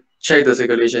then check the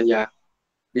circulation, yeah,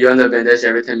 beyond the bandage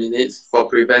every 10 minutes for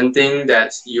preventing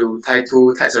that you tie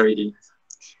too tight already.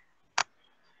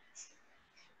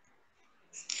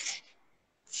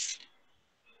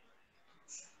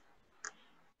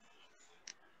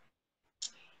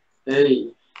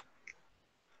 Hey.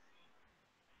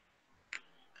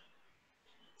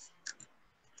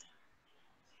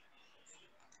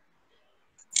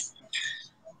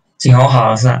 景宏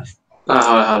好是吧？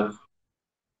好了好了。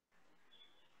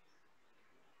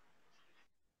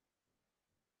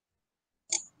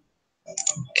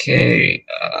Okay.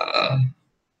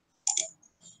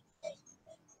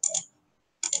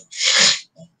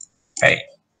 Right.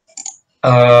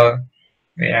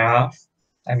 Yeah.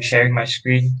 I'm sharing my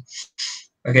screen.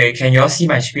 Okay, can you all see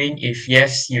my screen? If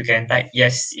yes, you can type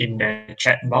yes in the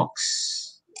chat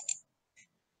box.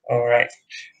 All right.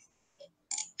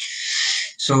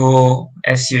 So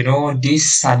as you know,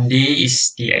 this Sunday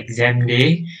is the exam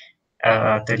day,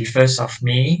 31st of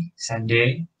May,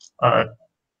 Sunday,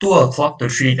 2 o'clock to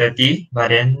 3:30. But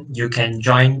then you can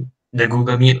join the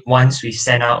Google Meet once we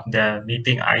send out the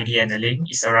meeting ID and the link.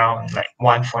 It's around like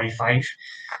 1:45.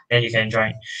 Then you can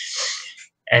join.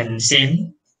 And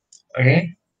same,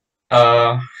 okay.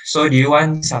 So do you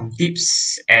want some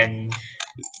tips? And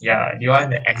yeah, do you want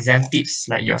the exam tips,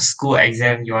 like your school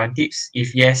exam? You want tips?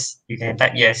 If yes, you can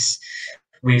type yes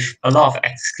with a lot of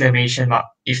exclamation mark.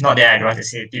 If not, then I don't want to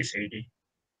say tips already.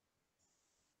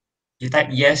 You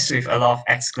type yes with a lot of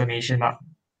exclamation mark.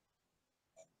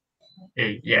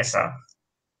 Hey, yes. I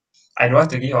don't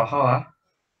want to give or how.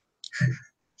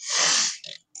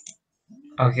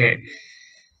 Okay.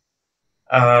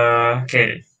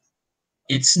 Okay.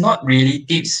 It's not really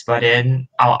tips, but then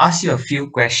I'll ask you a few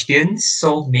questions.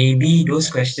 So maybe those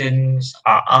questions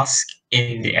are asked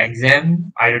in the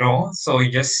exam. I don't know. So you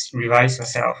just revise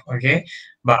yourself, okay?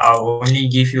 But I'll only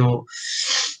give you,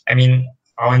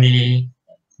 I'll only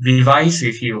revise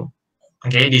with you.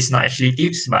 Okay, this is not actually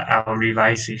tips, but I'll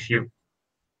revise with you.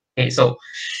 Okay, so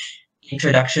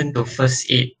introduction to first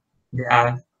aid. There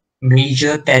are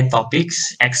major 10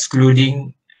 topics,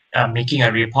 excluding making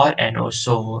a report and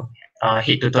also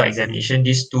head-to-toe examination.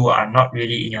 These two are not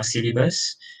really in your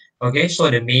syllabus. Okay, so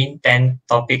the main 10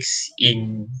 topics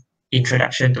in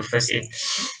introduction to first aid.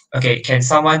 Okay, can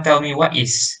someone tell me what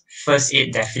is first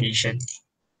aid definition?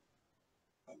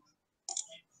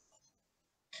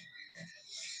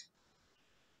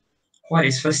 What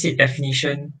is first aid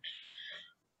definition?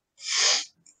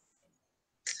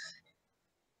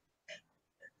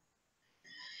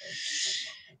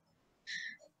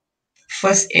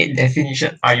 First aid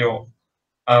definition, ayo,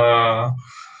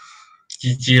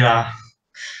 GG lah.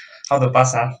 How to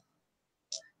pass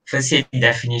First aid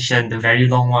definition, the very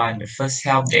long one. The first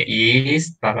help there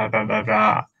is blah blah blah blah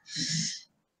blah.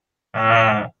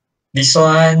 This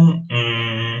one,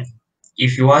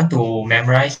 if you want to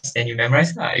memorize, then you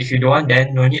memorize lah. If you don't want,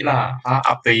 then no need lah.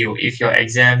 Up to you. If your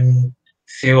exam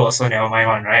fail, also never mind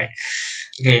one, right?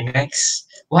 Okay, next.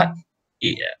 What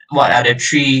are the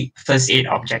 3 first aid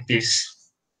objectives?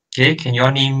 Okay, can you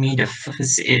all name me the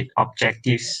first aid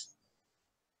objectives?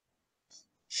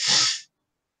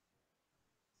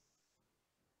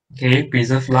 Okay,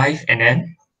 preserve life, and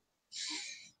then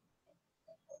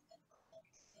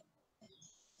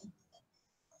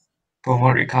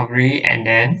promote recovery, and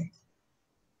then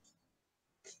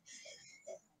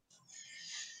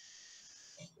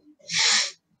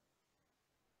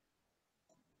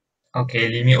okay,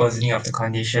 limit worsening of the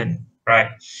condition,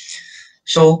 right?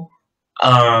 So,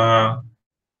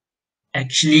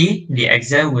 actually, the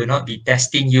exam will not be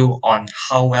testing you on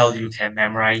how well you can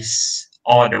memorize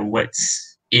all the words.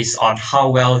 It's on how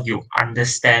well you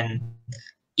understand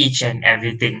each and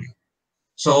everything.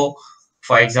 So,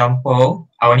 for example,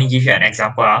 I want to give you an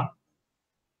example.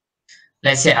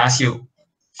 Let's say I ask you,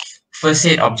 first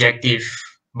aid objective,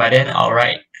 but then I'll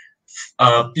write,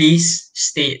 please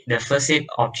state the first aid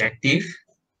objective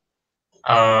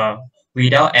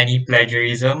without any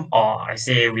plagiarism, or I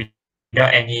say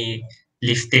without any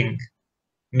lifting.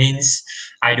 Means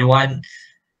I don't want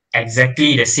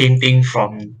exactly the same thing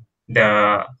from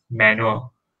the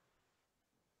manual.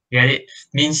 Get it?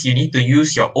 Means you need to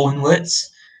use your own words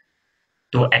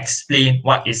to explain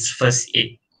what is first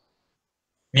aid.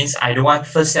 Means I don't want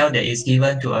first help that is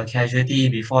given to a casualty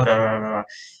before the.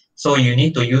 So you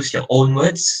need to use your own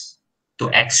words to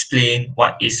explain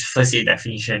what is first aid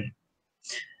definition.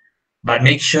 But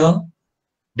make sure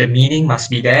the meaning must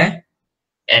be there,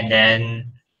 and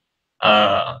then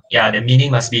the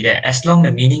meaning must be there. As long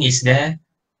the meaning is there,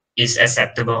 it's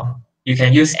acceptable. You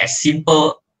can use as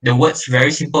simple, the words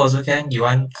very simple also can. You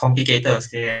want complicated also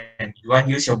can. You want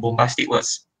use your bombastic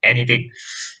words, anything.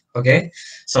 Okay,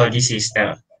 so this is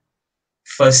the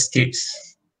first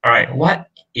tips. All right, what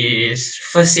is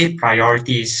first aid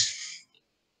priorities?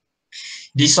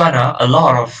 This one, a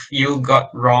lot of you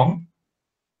got wrong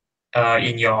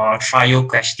in your trial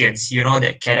questions. You know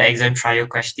that CADA exam trial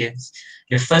questions.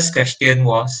 The first question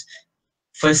was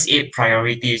first aid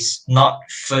priorities, not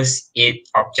first aid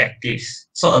objectives.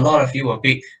 So a lot of you will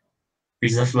pick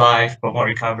preserve life, promote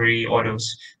recovery, all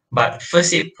those. But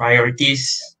first aid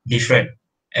priorities different.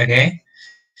 Okay.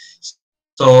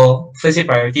 So first aid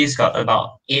priorities got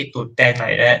about 8 to 10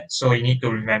 like that. So you need to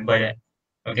remember that.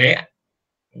 Okay.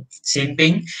 Same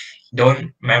thing.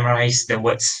 Don't memorize the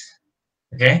words.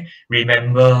 Okay.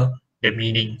 Remember the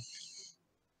meaning.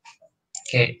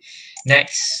 Okay.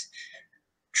 Next,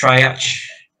 triage.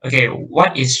 Okay,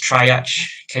 what is triage?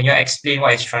 Can you explain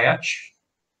what is triage?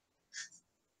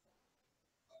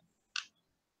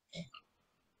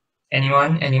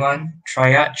 Anyone?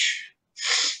 Triage?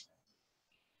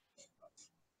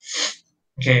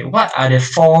 Okay, what are the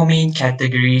 4 main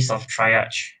categories of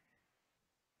triage?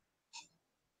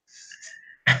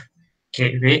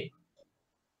 Okay, red,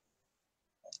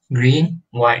 green,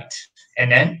 white,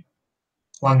 and then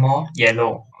one more,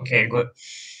 yellow. Okay, good.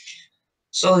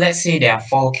 So let's say there are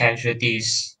 4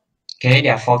 casualties. Okay,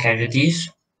 there are 4 casualties.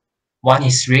 One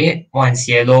is red, one is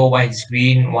yellow, one is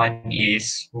green, one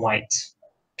is white.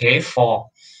 Okay, 4.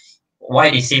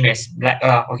 White is same as black.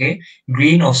 Okay,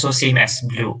 green also same as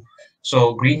blue.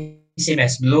 So green same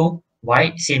as blue,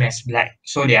 white same as black.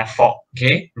 So there are 4.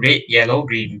 Okay, red, yellow,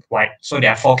 green, white. So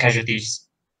there are 4 casualties.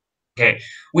 Okay,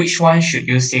 which one should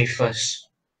you say first?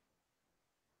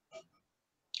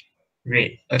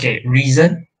 Red. Okay,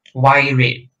 reason why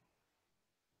red?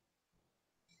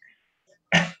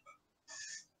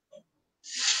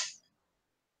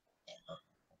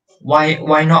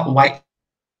 Why not white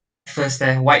first?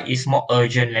 White is more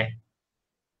urgent.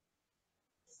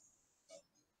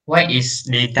 White is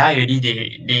they die already,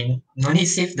 they no need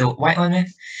save the white one eh?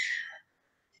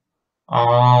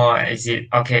 Oh, is it?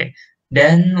 Okay.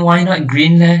 Then why not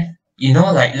green leh? You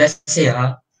know, like let's say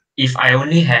if I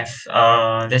only have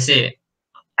let's say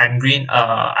I'm green,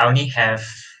 I only have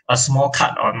a small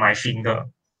cut on my finger.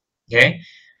 Okay.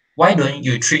 Why don't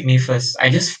you treat me first? I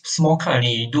just small cut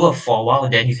only, you do it for a while,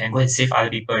 then you can go and save other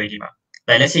people already, ma.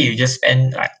 Like let's say you just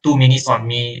spend like 2 minutes on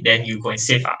me, then you go and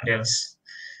save others.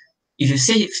 If you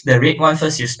save the red one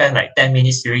first, you spend like 10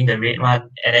 minutes during the red one,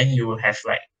 and then you will have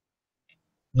like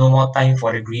no more time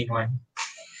for the green one.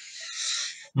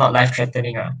 Not life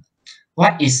threatening.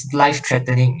 What is life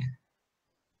threatening?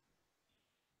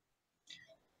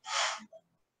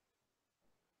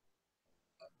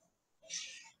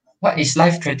 What is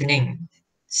life threatening?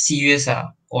 Serious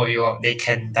or they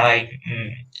can die.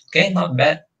 Okay, not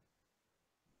bad.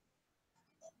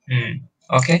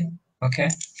 Okay, okay.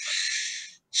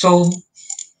 So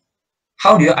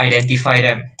how do you identify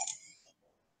them?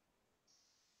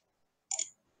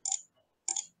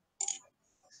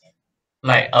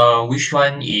 Like which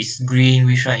one is green,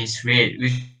 which one is red,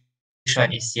 which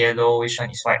one is yellow, which one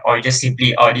is white, or just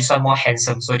simply this one more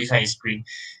handsome, so this one is green.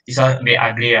 This one a bit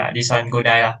ugly, this one go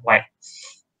die white.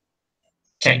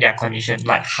 Check their condition,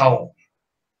 like how?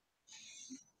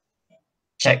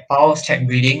 Check pulse, check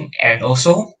breathing, and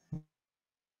also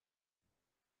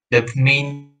the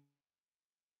main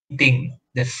thing,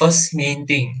 the first main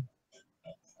thing.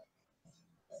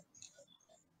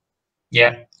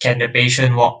 Yeah, can the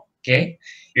patient walk? Okay,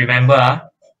 remember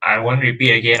I won't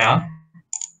repeat again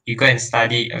you go and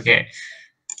study. Okay,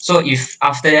 so if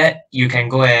after that you can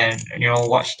go and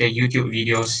watch the YouTube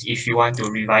videos if you want to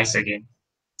revise again.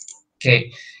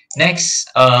 Okay, next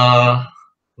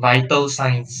vital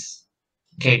signs.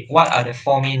 Okay, what are the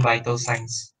four main vital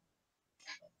signs?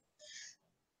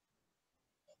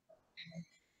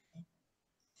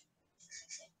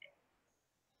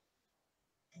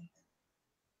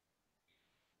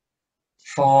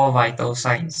 Four vital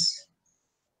signs.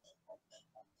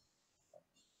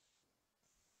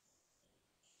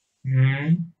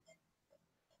 Hmm.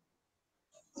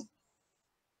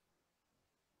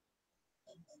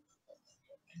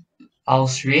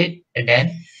 Pulse rate, and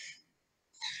then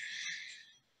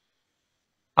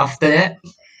after that,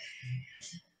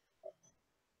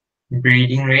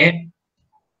 breathing rate.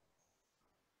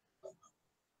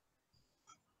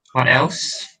 What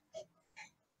else?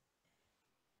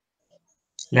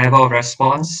 Level of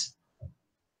response.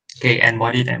 Okay, and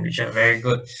body temperature. Very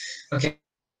good. Okay.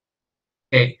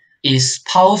 Okay. Is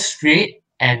pulse rate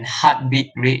and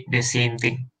heartbeat rate the same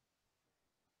thing?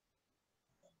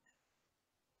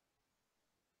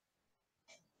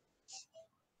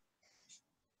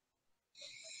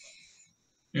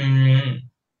 Mm,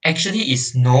 actually,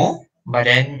 it's no, but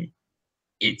then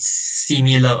it's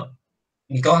similar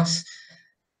because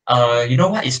you know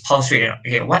what is pulse rate?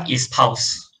 Okay, what is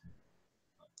pulse?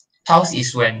 Pulse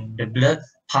is when the blood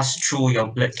pass through your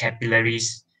blood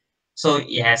capillaries, so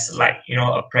it has like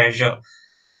a pressure.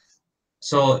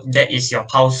 So that is your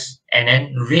pulse, and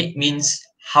then rate means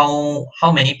how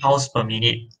many pulse per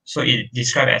minute. So it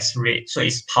described as rate. So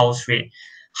it's pulse rate.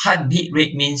 Heartbeat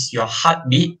rate means your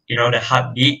heartbeat, the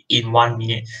heartbeat in 1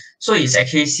 minute. So it's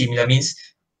actually similar, means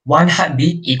one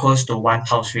heartbeat equals to one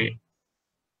pulse rate.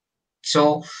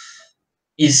 So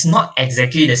it's not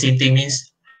exactly the same thing, means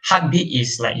heartbeat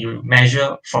is like you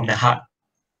measure from the heart.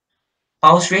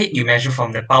 Pulse rate you measure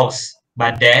from the pulse.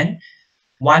 But then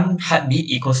one heartbeat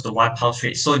equals to one pulse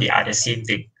rate. So they are the same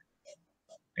thing.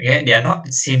 Okay, they are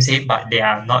not same, but they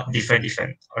are not different.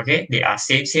 Okay, they are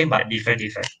same, but different.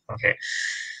 Okay,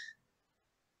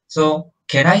 so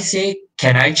can I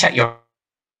check your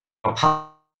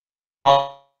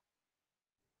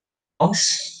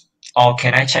pulse, or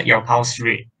can I check your pulse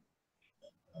rate?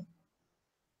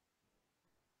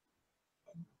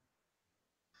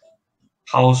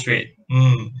 Pulse rate.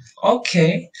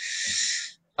 Okay.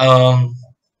 Um,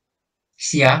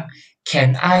 see,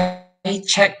 can I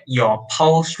check your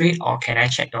pulse rate or can I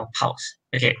check your pulse?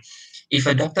 Okay, if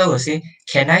a doctor will say,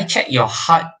 can I check your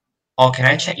heart or can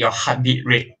I check your heartbeat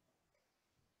rate?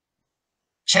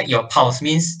 Check your pulse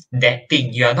means that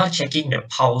thing. You are not checking the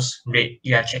pulse rate,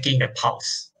 you are checking the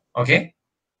pulse. Okay?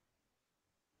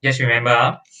 Just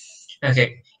remember.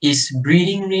 Okay. Is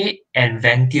breathing rate and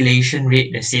ventilation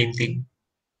rate the same thing?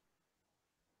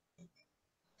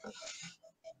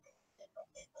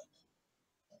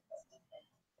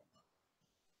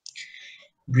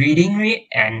 Breathing rate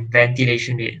and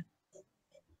ventilation rate.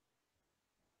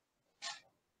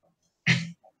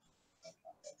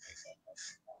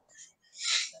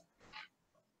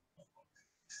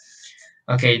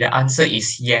 Okay, the answer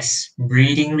is yes.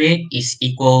 Breathing rate is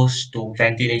equals to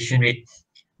ventilation rate,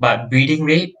 but breathing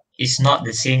rate is not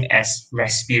the same as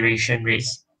respiration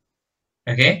rates.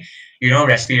 Okay,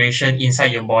 respiration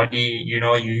inside your body, you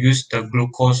use the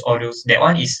glucose, all those, that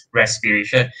one is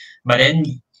respiration. But then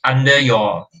under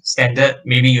your standard,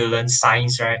 maybe you learn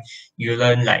science, right? You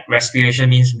learn like respiration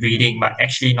means breathing, but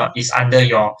actually not. It's under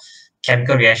your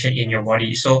chemical reaction in your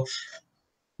body. So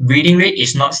breathing rate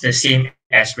is not the same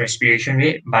as respiration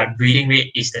rate, but breathing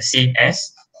rate is the same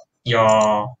as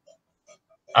your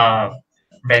uh,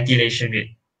 ventilation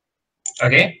rate.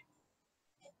 Okay.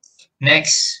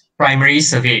 Next, primary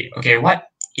survey. Okay, what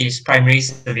is primary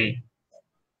survey?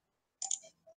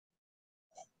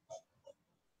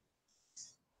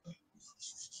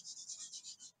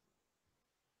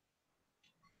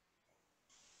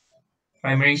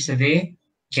 Primary survey,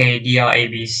 okay,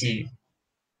 DRABC.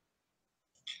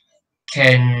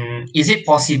 Is it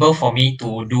possible for me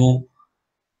to do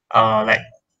like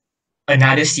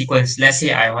another sequence? Let's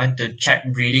say I want to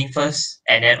check breathing first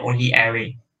and then only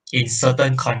airway in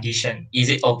certain condition. Is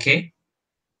it okay?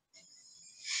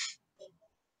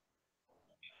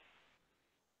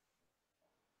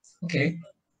 Okay.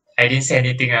 I didn't say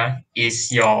anything.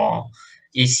 Is your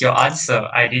answer.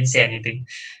 I didn't say anything.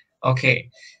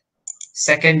 Okay.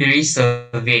 Secondary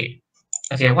survey.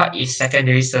 Okay, what is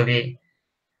secondary survey?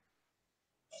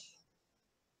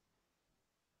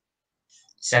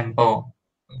 Sample.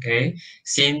 Okay.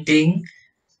 Same thing.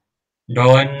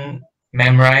 Don't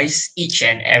memorize each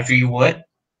and every word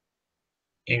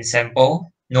in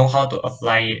sample. Know how to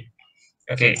apply it.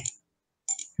 Okay.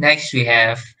 Next we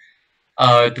have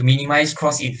to minimize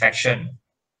cross-infection.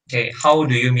 Okay, how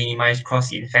do you minimize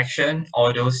cross-infection?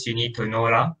 All those you need to know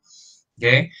lah.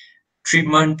 Okay.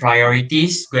 Treatment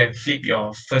priorities, go and flip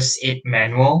your first aid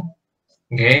manual.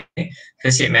 Okay,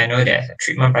 first aid manual, there's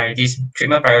treatment priorities.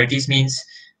 Treatment priorities means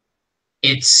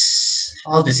it's,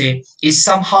 how to say, it's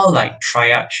somehow like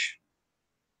triage.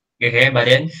 Okay, but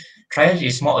then triage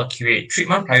is more accurate.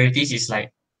 Treatment priorities is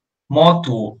like more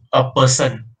to a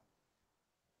person.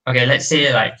 Okay, let's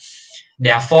say like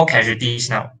there are 4 casualties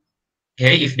now.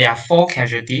 Okay, if there are 4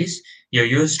 casualties, you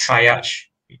use triage.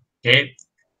 Okay,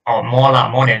 or more lah,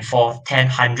 more than 4, 10,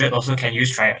 100 also can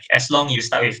use triage. As long you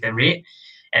start with the red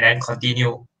and then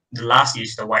continue, the last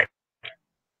is the white,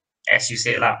 as you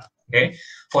said lah. Okay,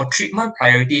 for treatment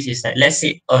priorities is that, let's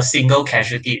say a single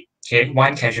casualty, okay,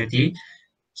 1 casualty,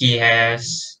 he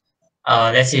has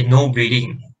let's say no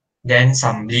bleeding, then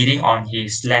some bleeding on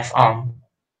his left arm,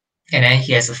 and then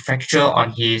he has a fracture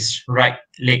on his right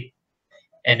leg,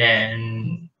 and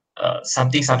then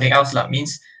something else lah,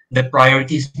 means the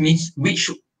priorities means which,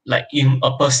 like in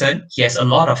a person he has a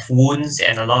lot of wounds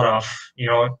and a lot of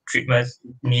treatments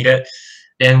needed,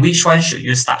 then which one should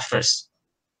you start first?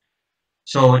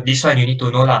 So this one you need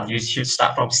to know lah. You should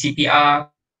start from CPR,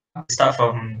 start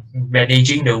from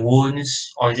managing the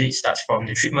wounds, or it starts from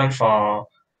the treatment for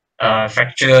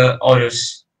fracture, all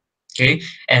those. Okay,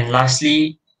 and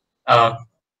lastly,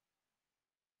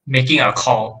 making a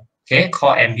call. Okay,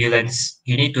 call ambulance.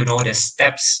 You need to know the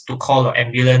steps to call an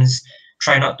ambulance.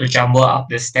 Try not to jumble up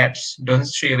the steps. Don't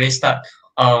straight away start,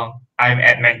 I'm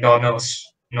at McDonald's.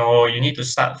 No, you need to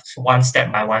start one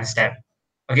step by one step.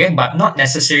 Okay, but not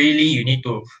necessarily you need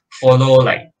to follow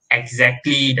like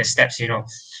exactly the steps,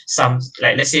 Some,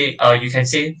 like, let's say you can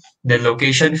say the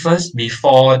location first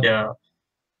before the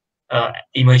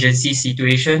emergency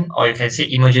situation, or you can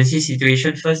say emergency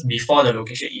situation first before the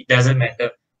location. It doesn't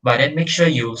matter. But then make sure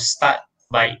you start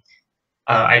by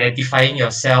identifying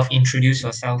yourself, introduce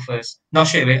yourself first. Not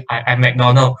straight away, I'm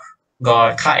McDonald,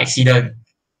 got car accident.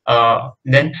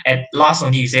 Then at last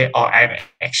only you say, oh, I'm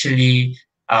actually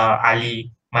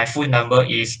Ali. My phone number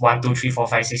is 1 2 3 4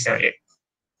 5 6 7 8.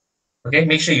 Okay,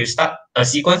 make sure you start a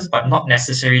sequence, but not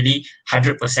necessarily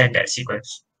 100% that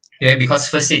sequence. Okay, because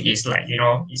first aid is like,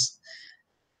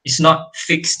 it's not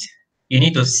fixed. You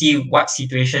need to see what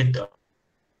situation,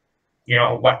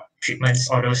 what treatments,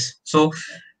 all those. So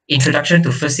introduction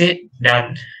to first aid,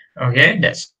 done. Okay,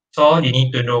 that's all you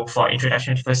need to know for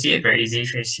introduction to first aid. Very easy,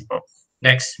 very simple.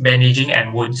 Next, bandaging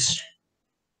and wounds.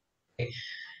 Okay.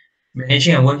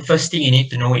 Bandaging and wound, first thing you need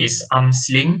to know is arm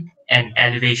sling and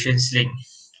elevation sling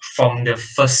from the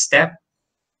first step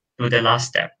to the last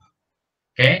step.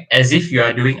 Okay, as if you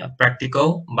are doing a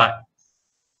practical, but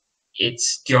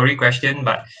it's theory question,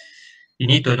 but you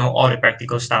need to know all the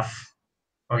practical stuff.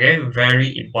 Okay,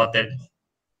 very important.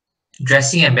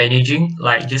 Dressing and bandaging,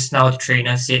 like just now the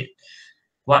trainer said,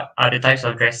 what are the types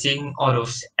of dressing? All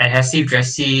those adhesive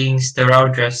dressing,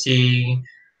 sterile dressing.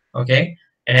 Okay,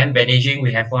 and then bandaging,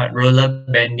 we have what? Roller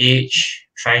bandage,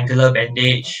 triangular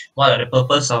bandage, what are the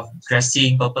purpose of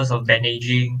dressing, purpose of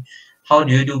bandaging, how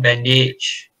do you do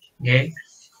bandage, okay?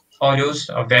 All those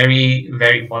are very,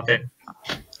 very important.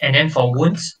 And then for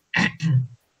wounds,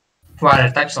 what are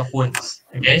the types of wounds?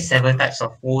 Okay, 7 types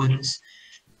of wounds,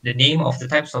 the name of the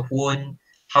types of wound,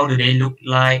 how do they look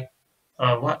like,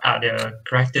 what are the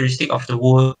characteristic of the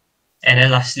wound, and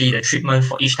then lastly, the treatment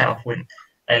for each type of wound.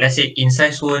 Like let's say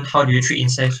incise wound, how do you treat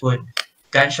incise wound?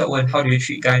 Gunshot wound, how do you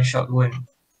treat gunshot wound?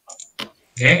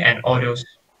 Okay, and all those.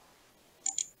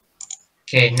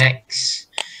 Okay, next.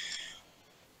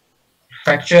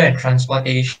 Fracture and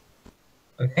transportation.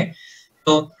 Okay,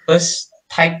 so first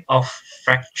type of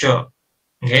fracture.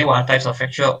 Okay, what are types of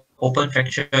fracture? Open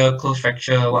fracture, closed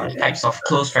fracture. What are types of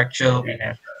closed fracture? We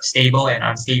have stable and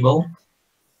unstable.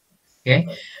 Okay,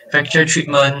 fracture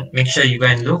treatment, make sure you go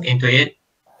and look into it.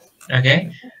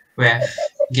 Okay, we have,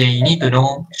 okay, you need to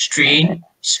know strain,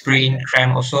 sprain,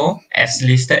 cramp also as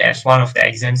listed as one of the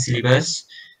exam syllabus.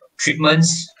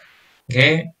 Treatments,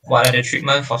 okay, what are the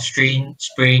treatment for strain,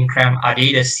 sprain, cramp? Are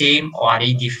they the same or are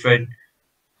they different?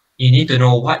 You need to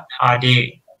know what are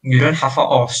they. You don't have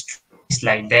all strain is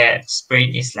like that,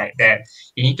 sprain is like that.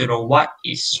 You need to know what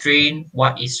is strain,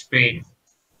 what is sprain.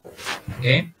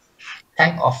 Okay,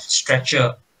 type of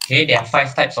stretcher. Okay, there are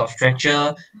 5 types of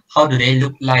stretcher. How do they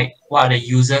look like? What are the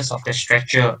uses of the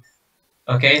stretcher?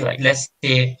 Okay, like let's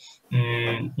say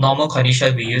normal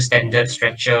condition we use standard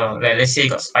stretcher. Like let's say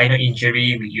got spinal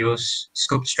injury, we use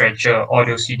scoop stretcher. All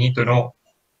those you need to know.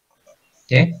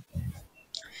 Okay,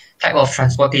 type of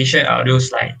transportation are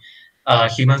those like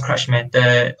human crutch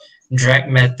method, drag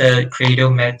method,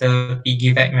 cradle method,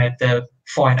 piggyback method,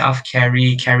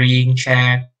 4.5 carrying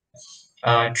chair,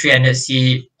 300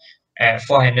 seat, and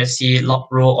 400 seat, lock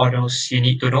row. All those you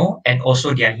need to know, and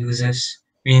also their uses.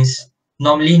 Means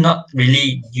normally not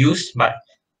really used, but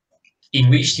in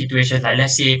which situation, like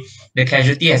let's say the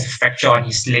casualty has a fracture on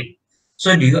his leg.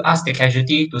 So do you ask the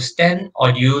casualty to stand,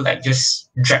 or do you like just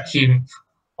drag him,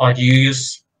 or do you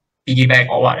use piggyback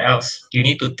or what else? You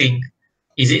need to think.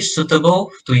 Is it suitable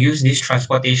to use this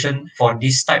transportation for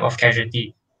this type of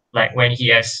casualty? Like when he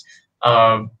has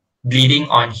bleeding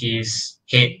on his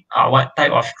head, what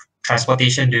type of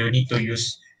transportation do you need to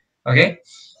use? Okay,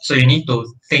 so you need to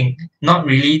think, not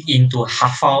really into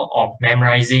hafal or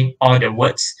memorizing all the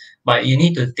words, but you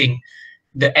need to think.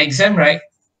 The exam, right?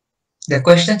 The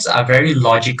questions are very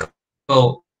logical.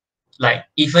 Like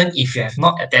even if you have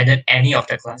not attended any of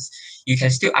the class, you can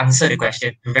still answer the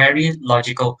question. Very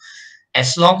logical.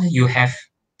 As long as you have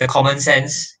the common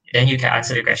sense, then you can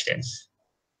answer the questions.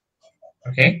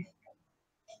 Okay.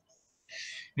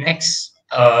 Next,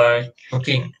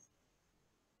 choking.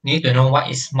 Need to know what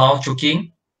is mouth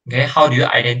choking. Okay, how do you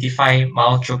identify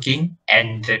mouth choking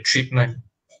and the treatment?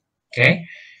 Okay,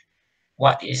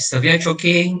 what is severe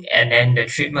choking and then the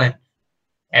treatment,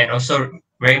 and also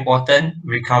very important,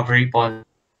 recovery position.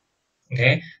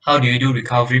 Okay, how do you do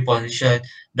recovery position?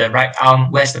 The right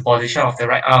arm, where's the position of the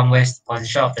right arm? Where's the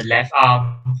position of the left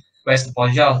arm? Where's the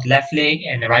position of the left leg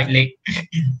and the right leg?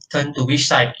 Turn to which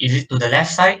side? Is it to the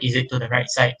left side? Is it to the right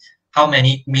side? How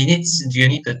many minutes do you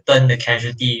need to turn the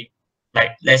casualty?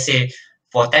 Like let's say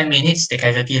for 10 minutes, the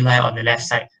casualty lie on the left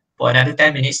side. For another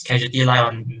 10 minutes, casualty lie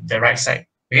on the right side.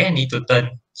 Okay, need to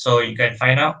turn. So you can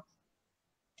find out.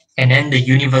 And then the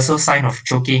universal sign of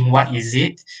choking, what is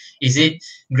it? Is it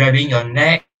grabbing your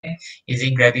neck? Is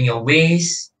it grabbing your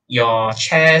waist, your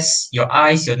chest, your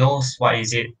eyes, your nose? What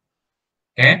is it?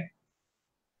 Okay.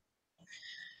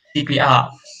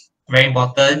 CPR, very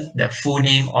important. The full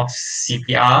name of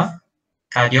CPR,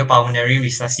 cardiopulmonary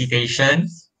resuscitation.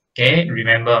 Okay,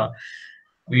 remember,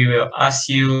 we will ask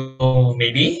you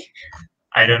maybe,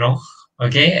 I don't know.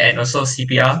 Okay, and also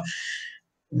CPR,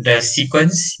 the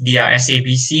sequence,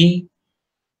 DRSABC,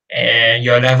 and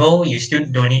your level, you still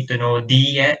don't need to know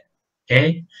D yet.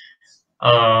 Okay,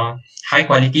 high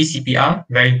quality CPR,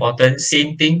 very important.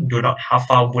 Same thing, do not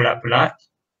hafal bulat-bulat.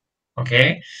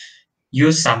 Okay,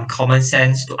 use some common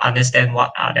sense to understand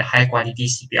what are the high quality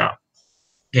CPR.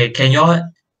 Okay, can you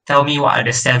all tell me what are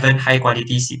the 7 high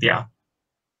quality CPR?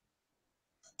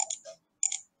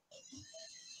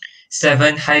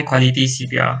 7 high quality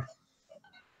CPR.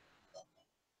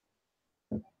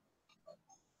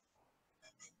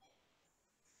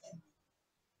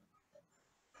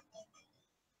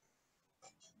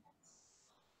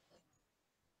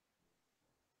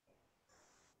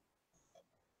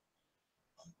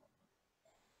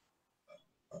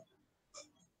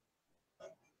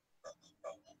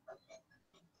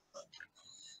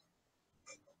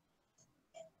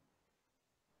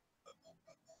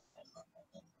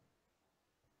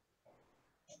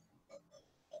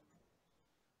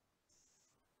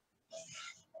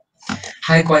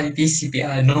 high quality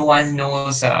CPR. No one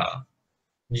knows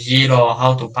GIL or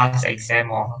how to pass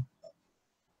exam or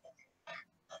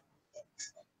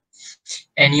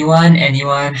anyone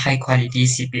high quality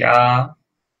CPR.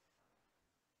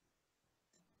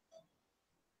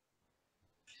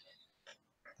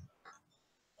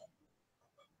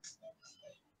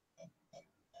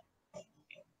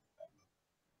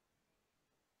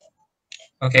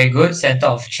 Okay, good. Center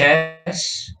of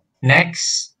chest.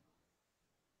 Next.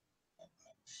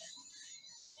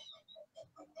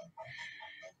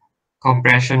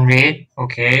 Compression rate.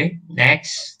 Okay.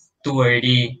 Next. 2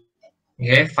 already.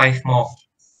 Okay, 5 more.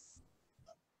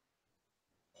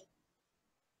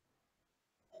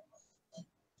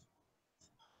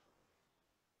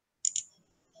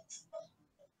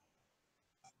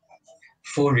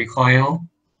 Full recoil.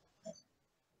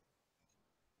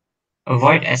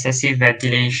 Avoid excessive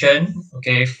ventilation.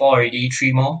 Okay, 4 already.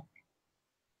 3 more.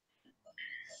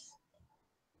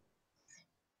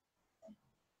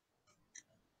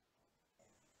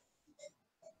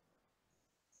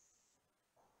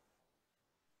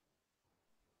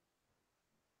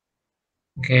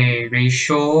 Okay,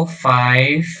 ratio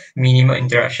 5, minimum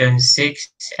interaction 6,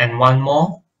 and 1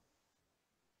 more.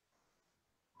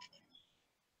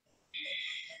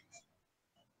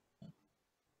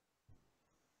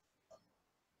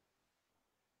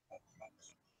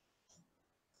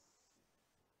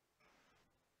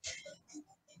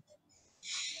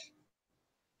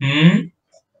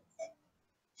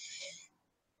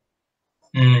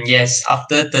 Yes,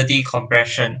 after 30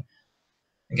 compression.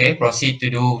 Okay, proceed to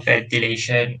do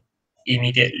ventilation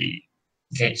immediately.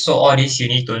 Okay, so all this you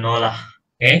need to know lah.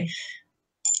 Okay,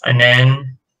 and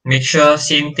then make sure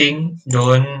same thing,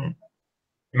 don't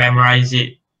memorize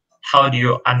it. How do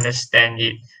you understand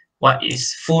it? What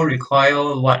is full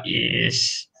recoil? What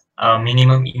is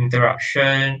minimum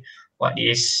interruption? What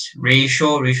is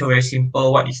ratio? Ratio very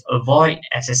simple. What is avoid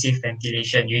excessive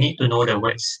ventilation? You need to know the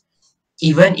words.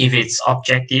 Even if it's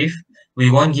objective, we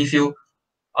won't give you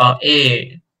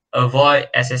A, avoid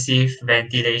excessive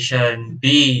ventilation,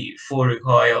 B, full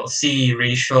recoil, C,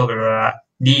 ratio, blah, blah, blah,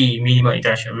 D, minimal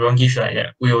interaction. We won't give you like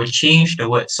that. We will change the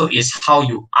word. So it's how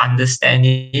you understand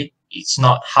it. It's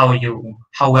not how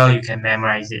well you can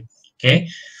memorize it. Okay.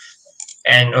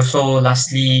 And also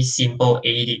lastly, simple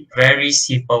AED. Very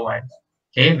simple one.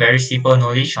 Okay, very simple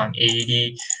knowledge on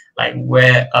AED, like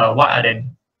what are the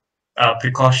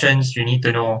precautions you need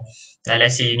to know. Like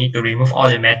let's say you need to remove all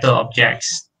the metal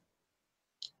objects.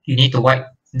 You need to wipe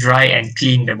dry and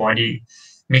clean the body.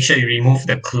 Make sure you remove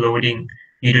the clothing.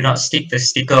 You do not stick the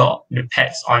sticker or the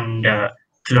pads on the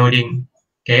clothing.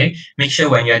 Okay. Make sure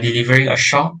when you are delivering a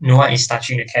shock, no one is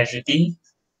touching the casualty.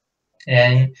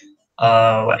 And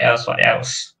what else?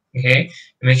 Okay.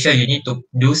 Make sure you need to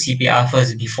do CPR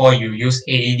first before you use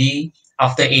AED.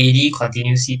 After AED,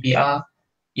 continue CPR.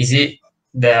 Is it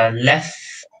the left?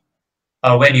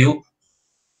 Where do you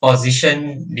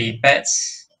position the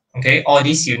pads? Okay, all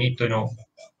this you need to know.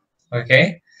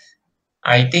 Okay,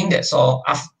 I think that's all.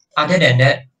 Other than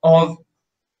that, all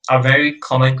are very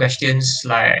common questions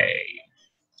like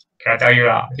can I tell you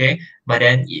lah, okay? But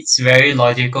then it's very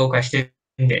logical question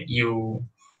that you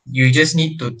just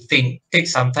need to think, take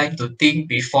some time to think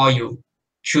before you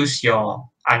choose your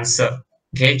answer.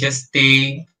 Okay, just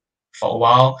think for a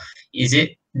while. Is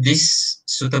it this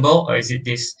suitable or is it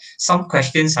this? Some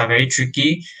questions are very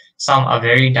tricky, some are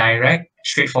very direct,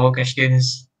 straightforward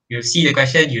questions. You see the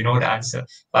question, you know the answer.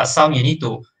 But some you need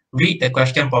to read the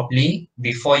question properly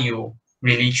before you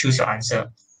really choose your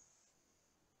answer.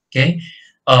 Okay.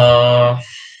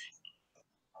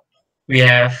 We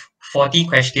have 40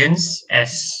 questions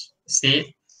as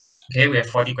stated. Okay, we have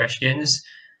 40 questions,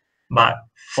 but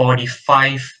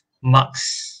 45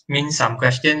 marks means some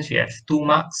questions we have 2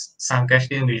 marks, some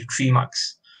questions with 3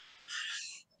 marks.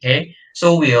 Okay,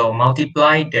 so we'll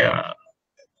multiply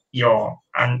your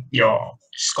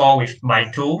score with by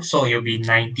 2, so you'll be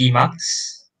 90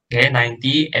 marks. Okay,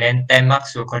 90, and then 10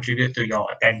 marks will contribute to your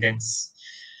attendance.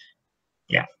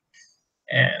 Yeah.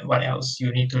 And what else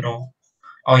you need to know?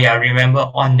 Oh yeah, remember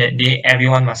on that day,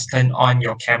 everyone must turn on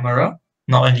your camera.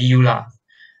 Not only you lah.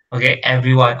 Okay,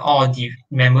 everyone, all the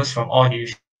members from all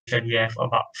division, we have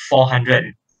about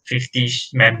 450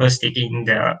 members taking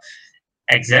the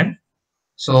exam.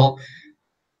 So,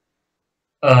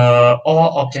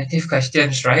 all objective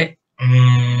questions, right?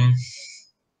 I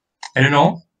don't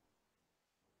know.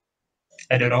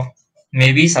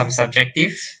 Maybe some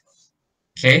subjective.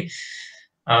 Okay.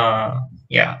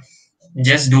 Yeah.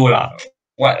 Just do lah.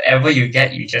 Whatever you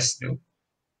get, you just do.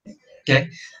 Okay.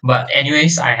 But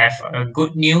anyways, I have a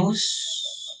good news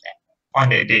on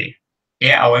that day.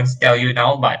 Okay, I won't tell you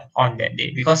now, but on that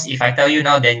day. Because if I tell you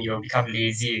now, then you'll become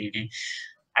lazy already.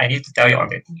 I need to tell you on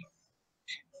that day.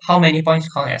 How many points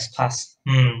count as pass?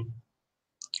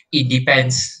 It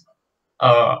depends.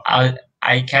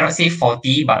 I cannot say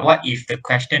 40, but what if the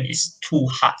question is too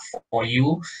hard for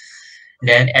you?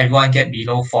 Then everyone get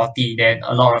below 40, then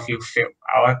a lot of you fail.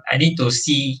 I need to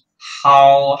see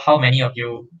how many of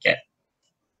you get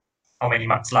how many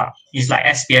marks lah. It's like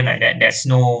SPM like that. There's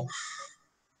no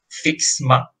fixed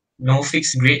mark, no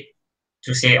fixed grade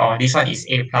to say, oh, this one is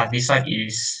A plus, this one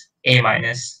is A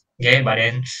minus. Okay, but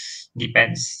then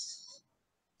depends.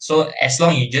 So as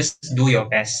long you just do your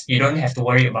best, you don't have to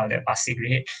worry about the passing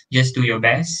grade. Just do your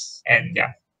best, and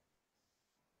yeah.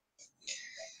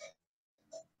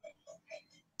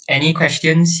 Any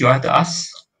questions you want to ask?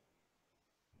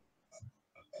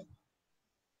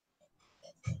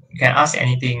 You can ask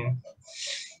anything.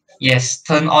 Yes,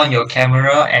 turn on your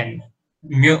camera and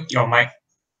mute your mic.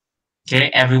 Okay,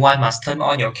 everyone must turn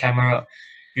on your camera.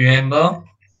 Remember,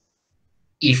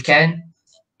 if can,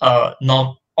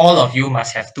 not all of you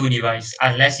must have two devices.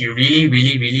 Unless you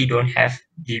really don't have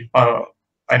the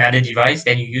another device,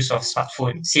 then you use your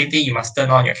smartphone. Same thing, you must turn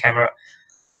on your camera.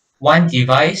 One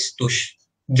device to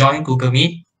join Google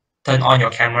Meet, turn on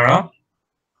your camera,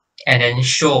 and then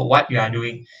show what you are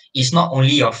doing. It's not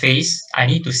only your face. I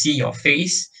need to see your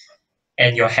face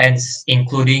and your hands,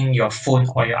 including your phone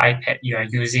or your iPad you are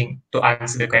using to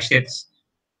answer the questions.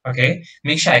 Okay,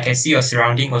 make sure I can see your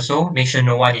surrounding also. Make sure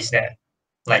no one is there.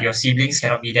 Like your siblings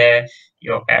cannot be there,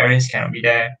 your parents cannot be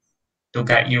there to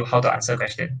guide you how to answer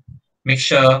question. Make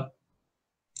sure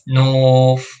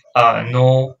no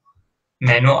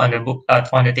manual on the book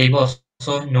on the table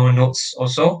also, no notes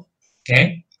also.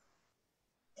 Okay.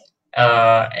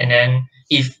 And then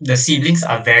if the siblings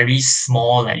are very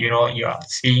small, like you are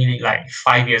saying like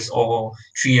 5 years old,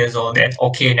 3 years old, then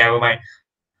okay, never mind.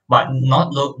 But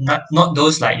not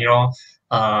those like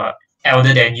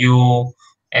elder than you,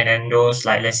 and then those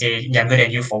like let's say younger than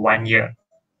you for 1 year.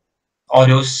 All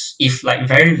those, if like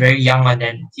very young one,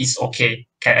 then it's okay,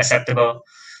 can acceptable.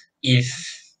 If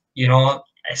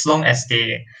as long as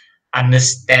they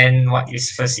understand what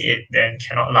is first aid, then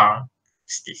cannot lah.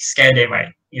 Scared they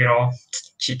might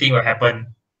cheating will happen.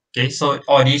 Okay, so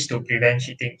all these to prevent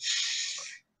cheating.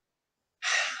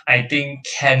 I think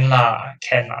can lah,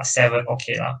 7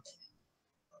 okay lah.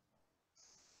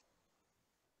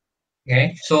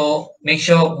 Okay, so make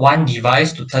sure one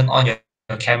device to turn on your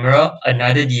camera,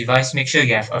 another device, make sure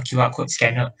you have a QR code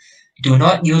scanner. Do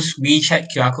not use WeChat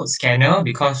QR code scanner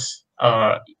because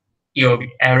it will be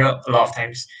error a lot of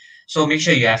times. So make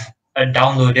sure you have a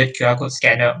downloaded QR code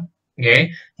scanner.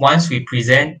 Okay, once we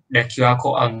present the QR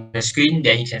code on the screen,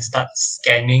 then you can start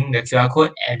scanning the QR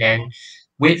code and then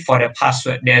wait for the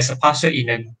password. There's a password in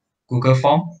the Google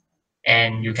form,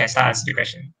 and you can start answering the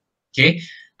question. Okay.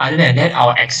 Other than that,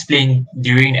 I'll explain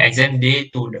during the exam day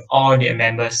to all the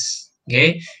members.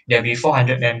 Okay, there'll be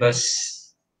 400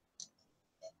 members.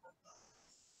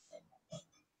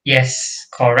 Yes,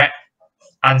 correct.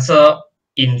 Answer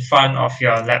in front of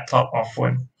your laptop or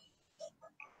phone.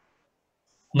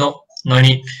 No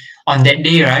need. On that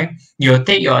day, right, you'll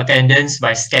take your attendance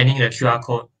by scanning the QR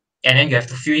code, and then you have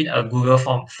to fill in a Google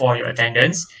form for your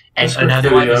attendance, and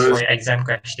another one is for your exam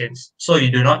questions. So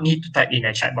you do not need to type in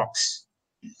a chat box.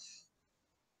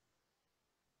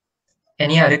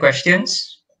 Any other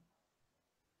questions?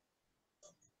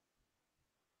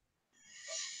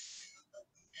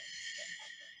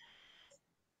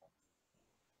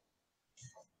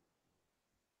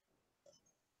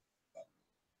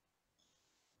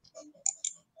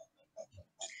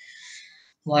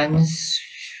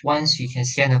 Once you can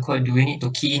scan the code, do we need to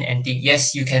key in anything?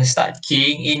 Yes, you can start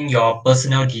keying in your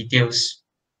personal details.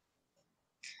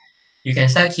 You can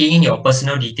start keying in your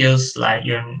personal details like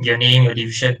your name, your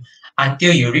division.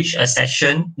 Until you reach a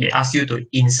section, they ask you to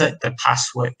insert the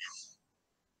password.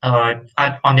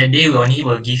 On the day, we only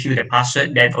will give you the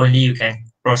password, then only you can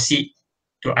proceed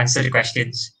to answer the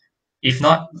questions. If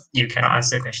not, you cannot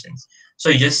answer questions. So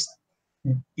you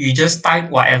just type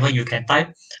whatever you can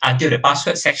type until the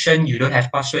password section. You don't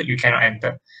have password, you cannot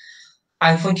enter.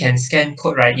 iPhone can scan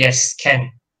code, right? Yes,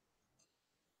 can.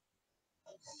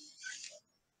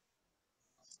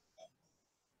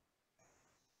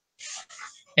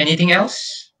 Anything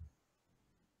else?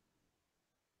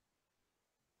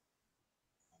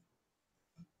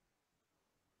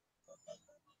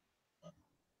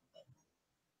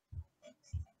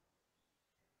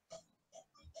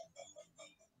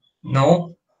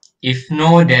 No? If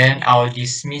no, then I'll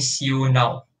dismiss you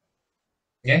now.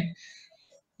 Okay?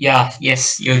 Yeah,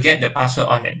 yes, you'll get the password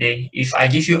on that day. If I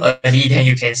give you early, then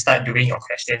you can start doing your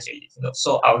questions already.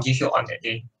 So I'll give you on that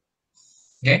day.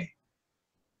 Okay.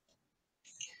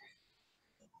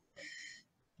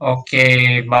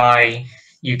 Okay, bye.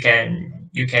 You can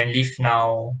leave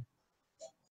now.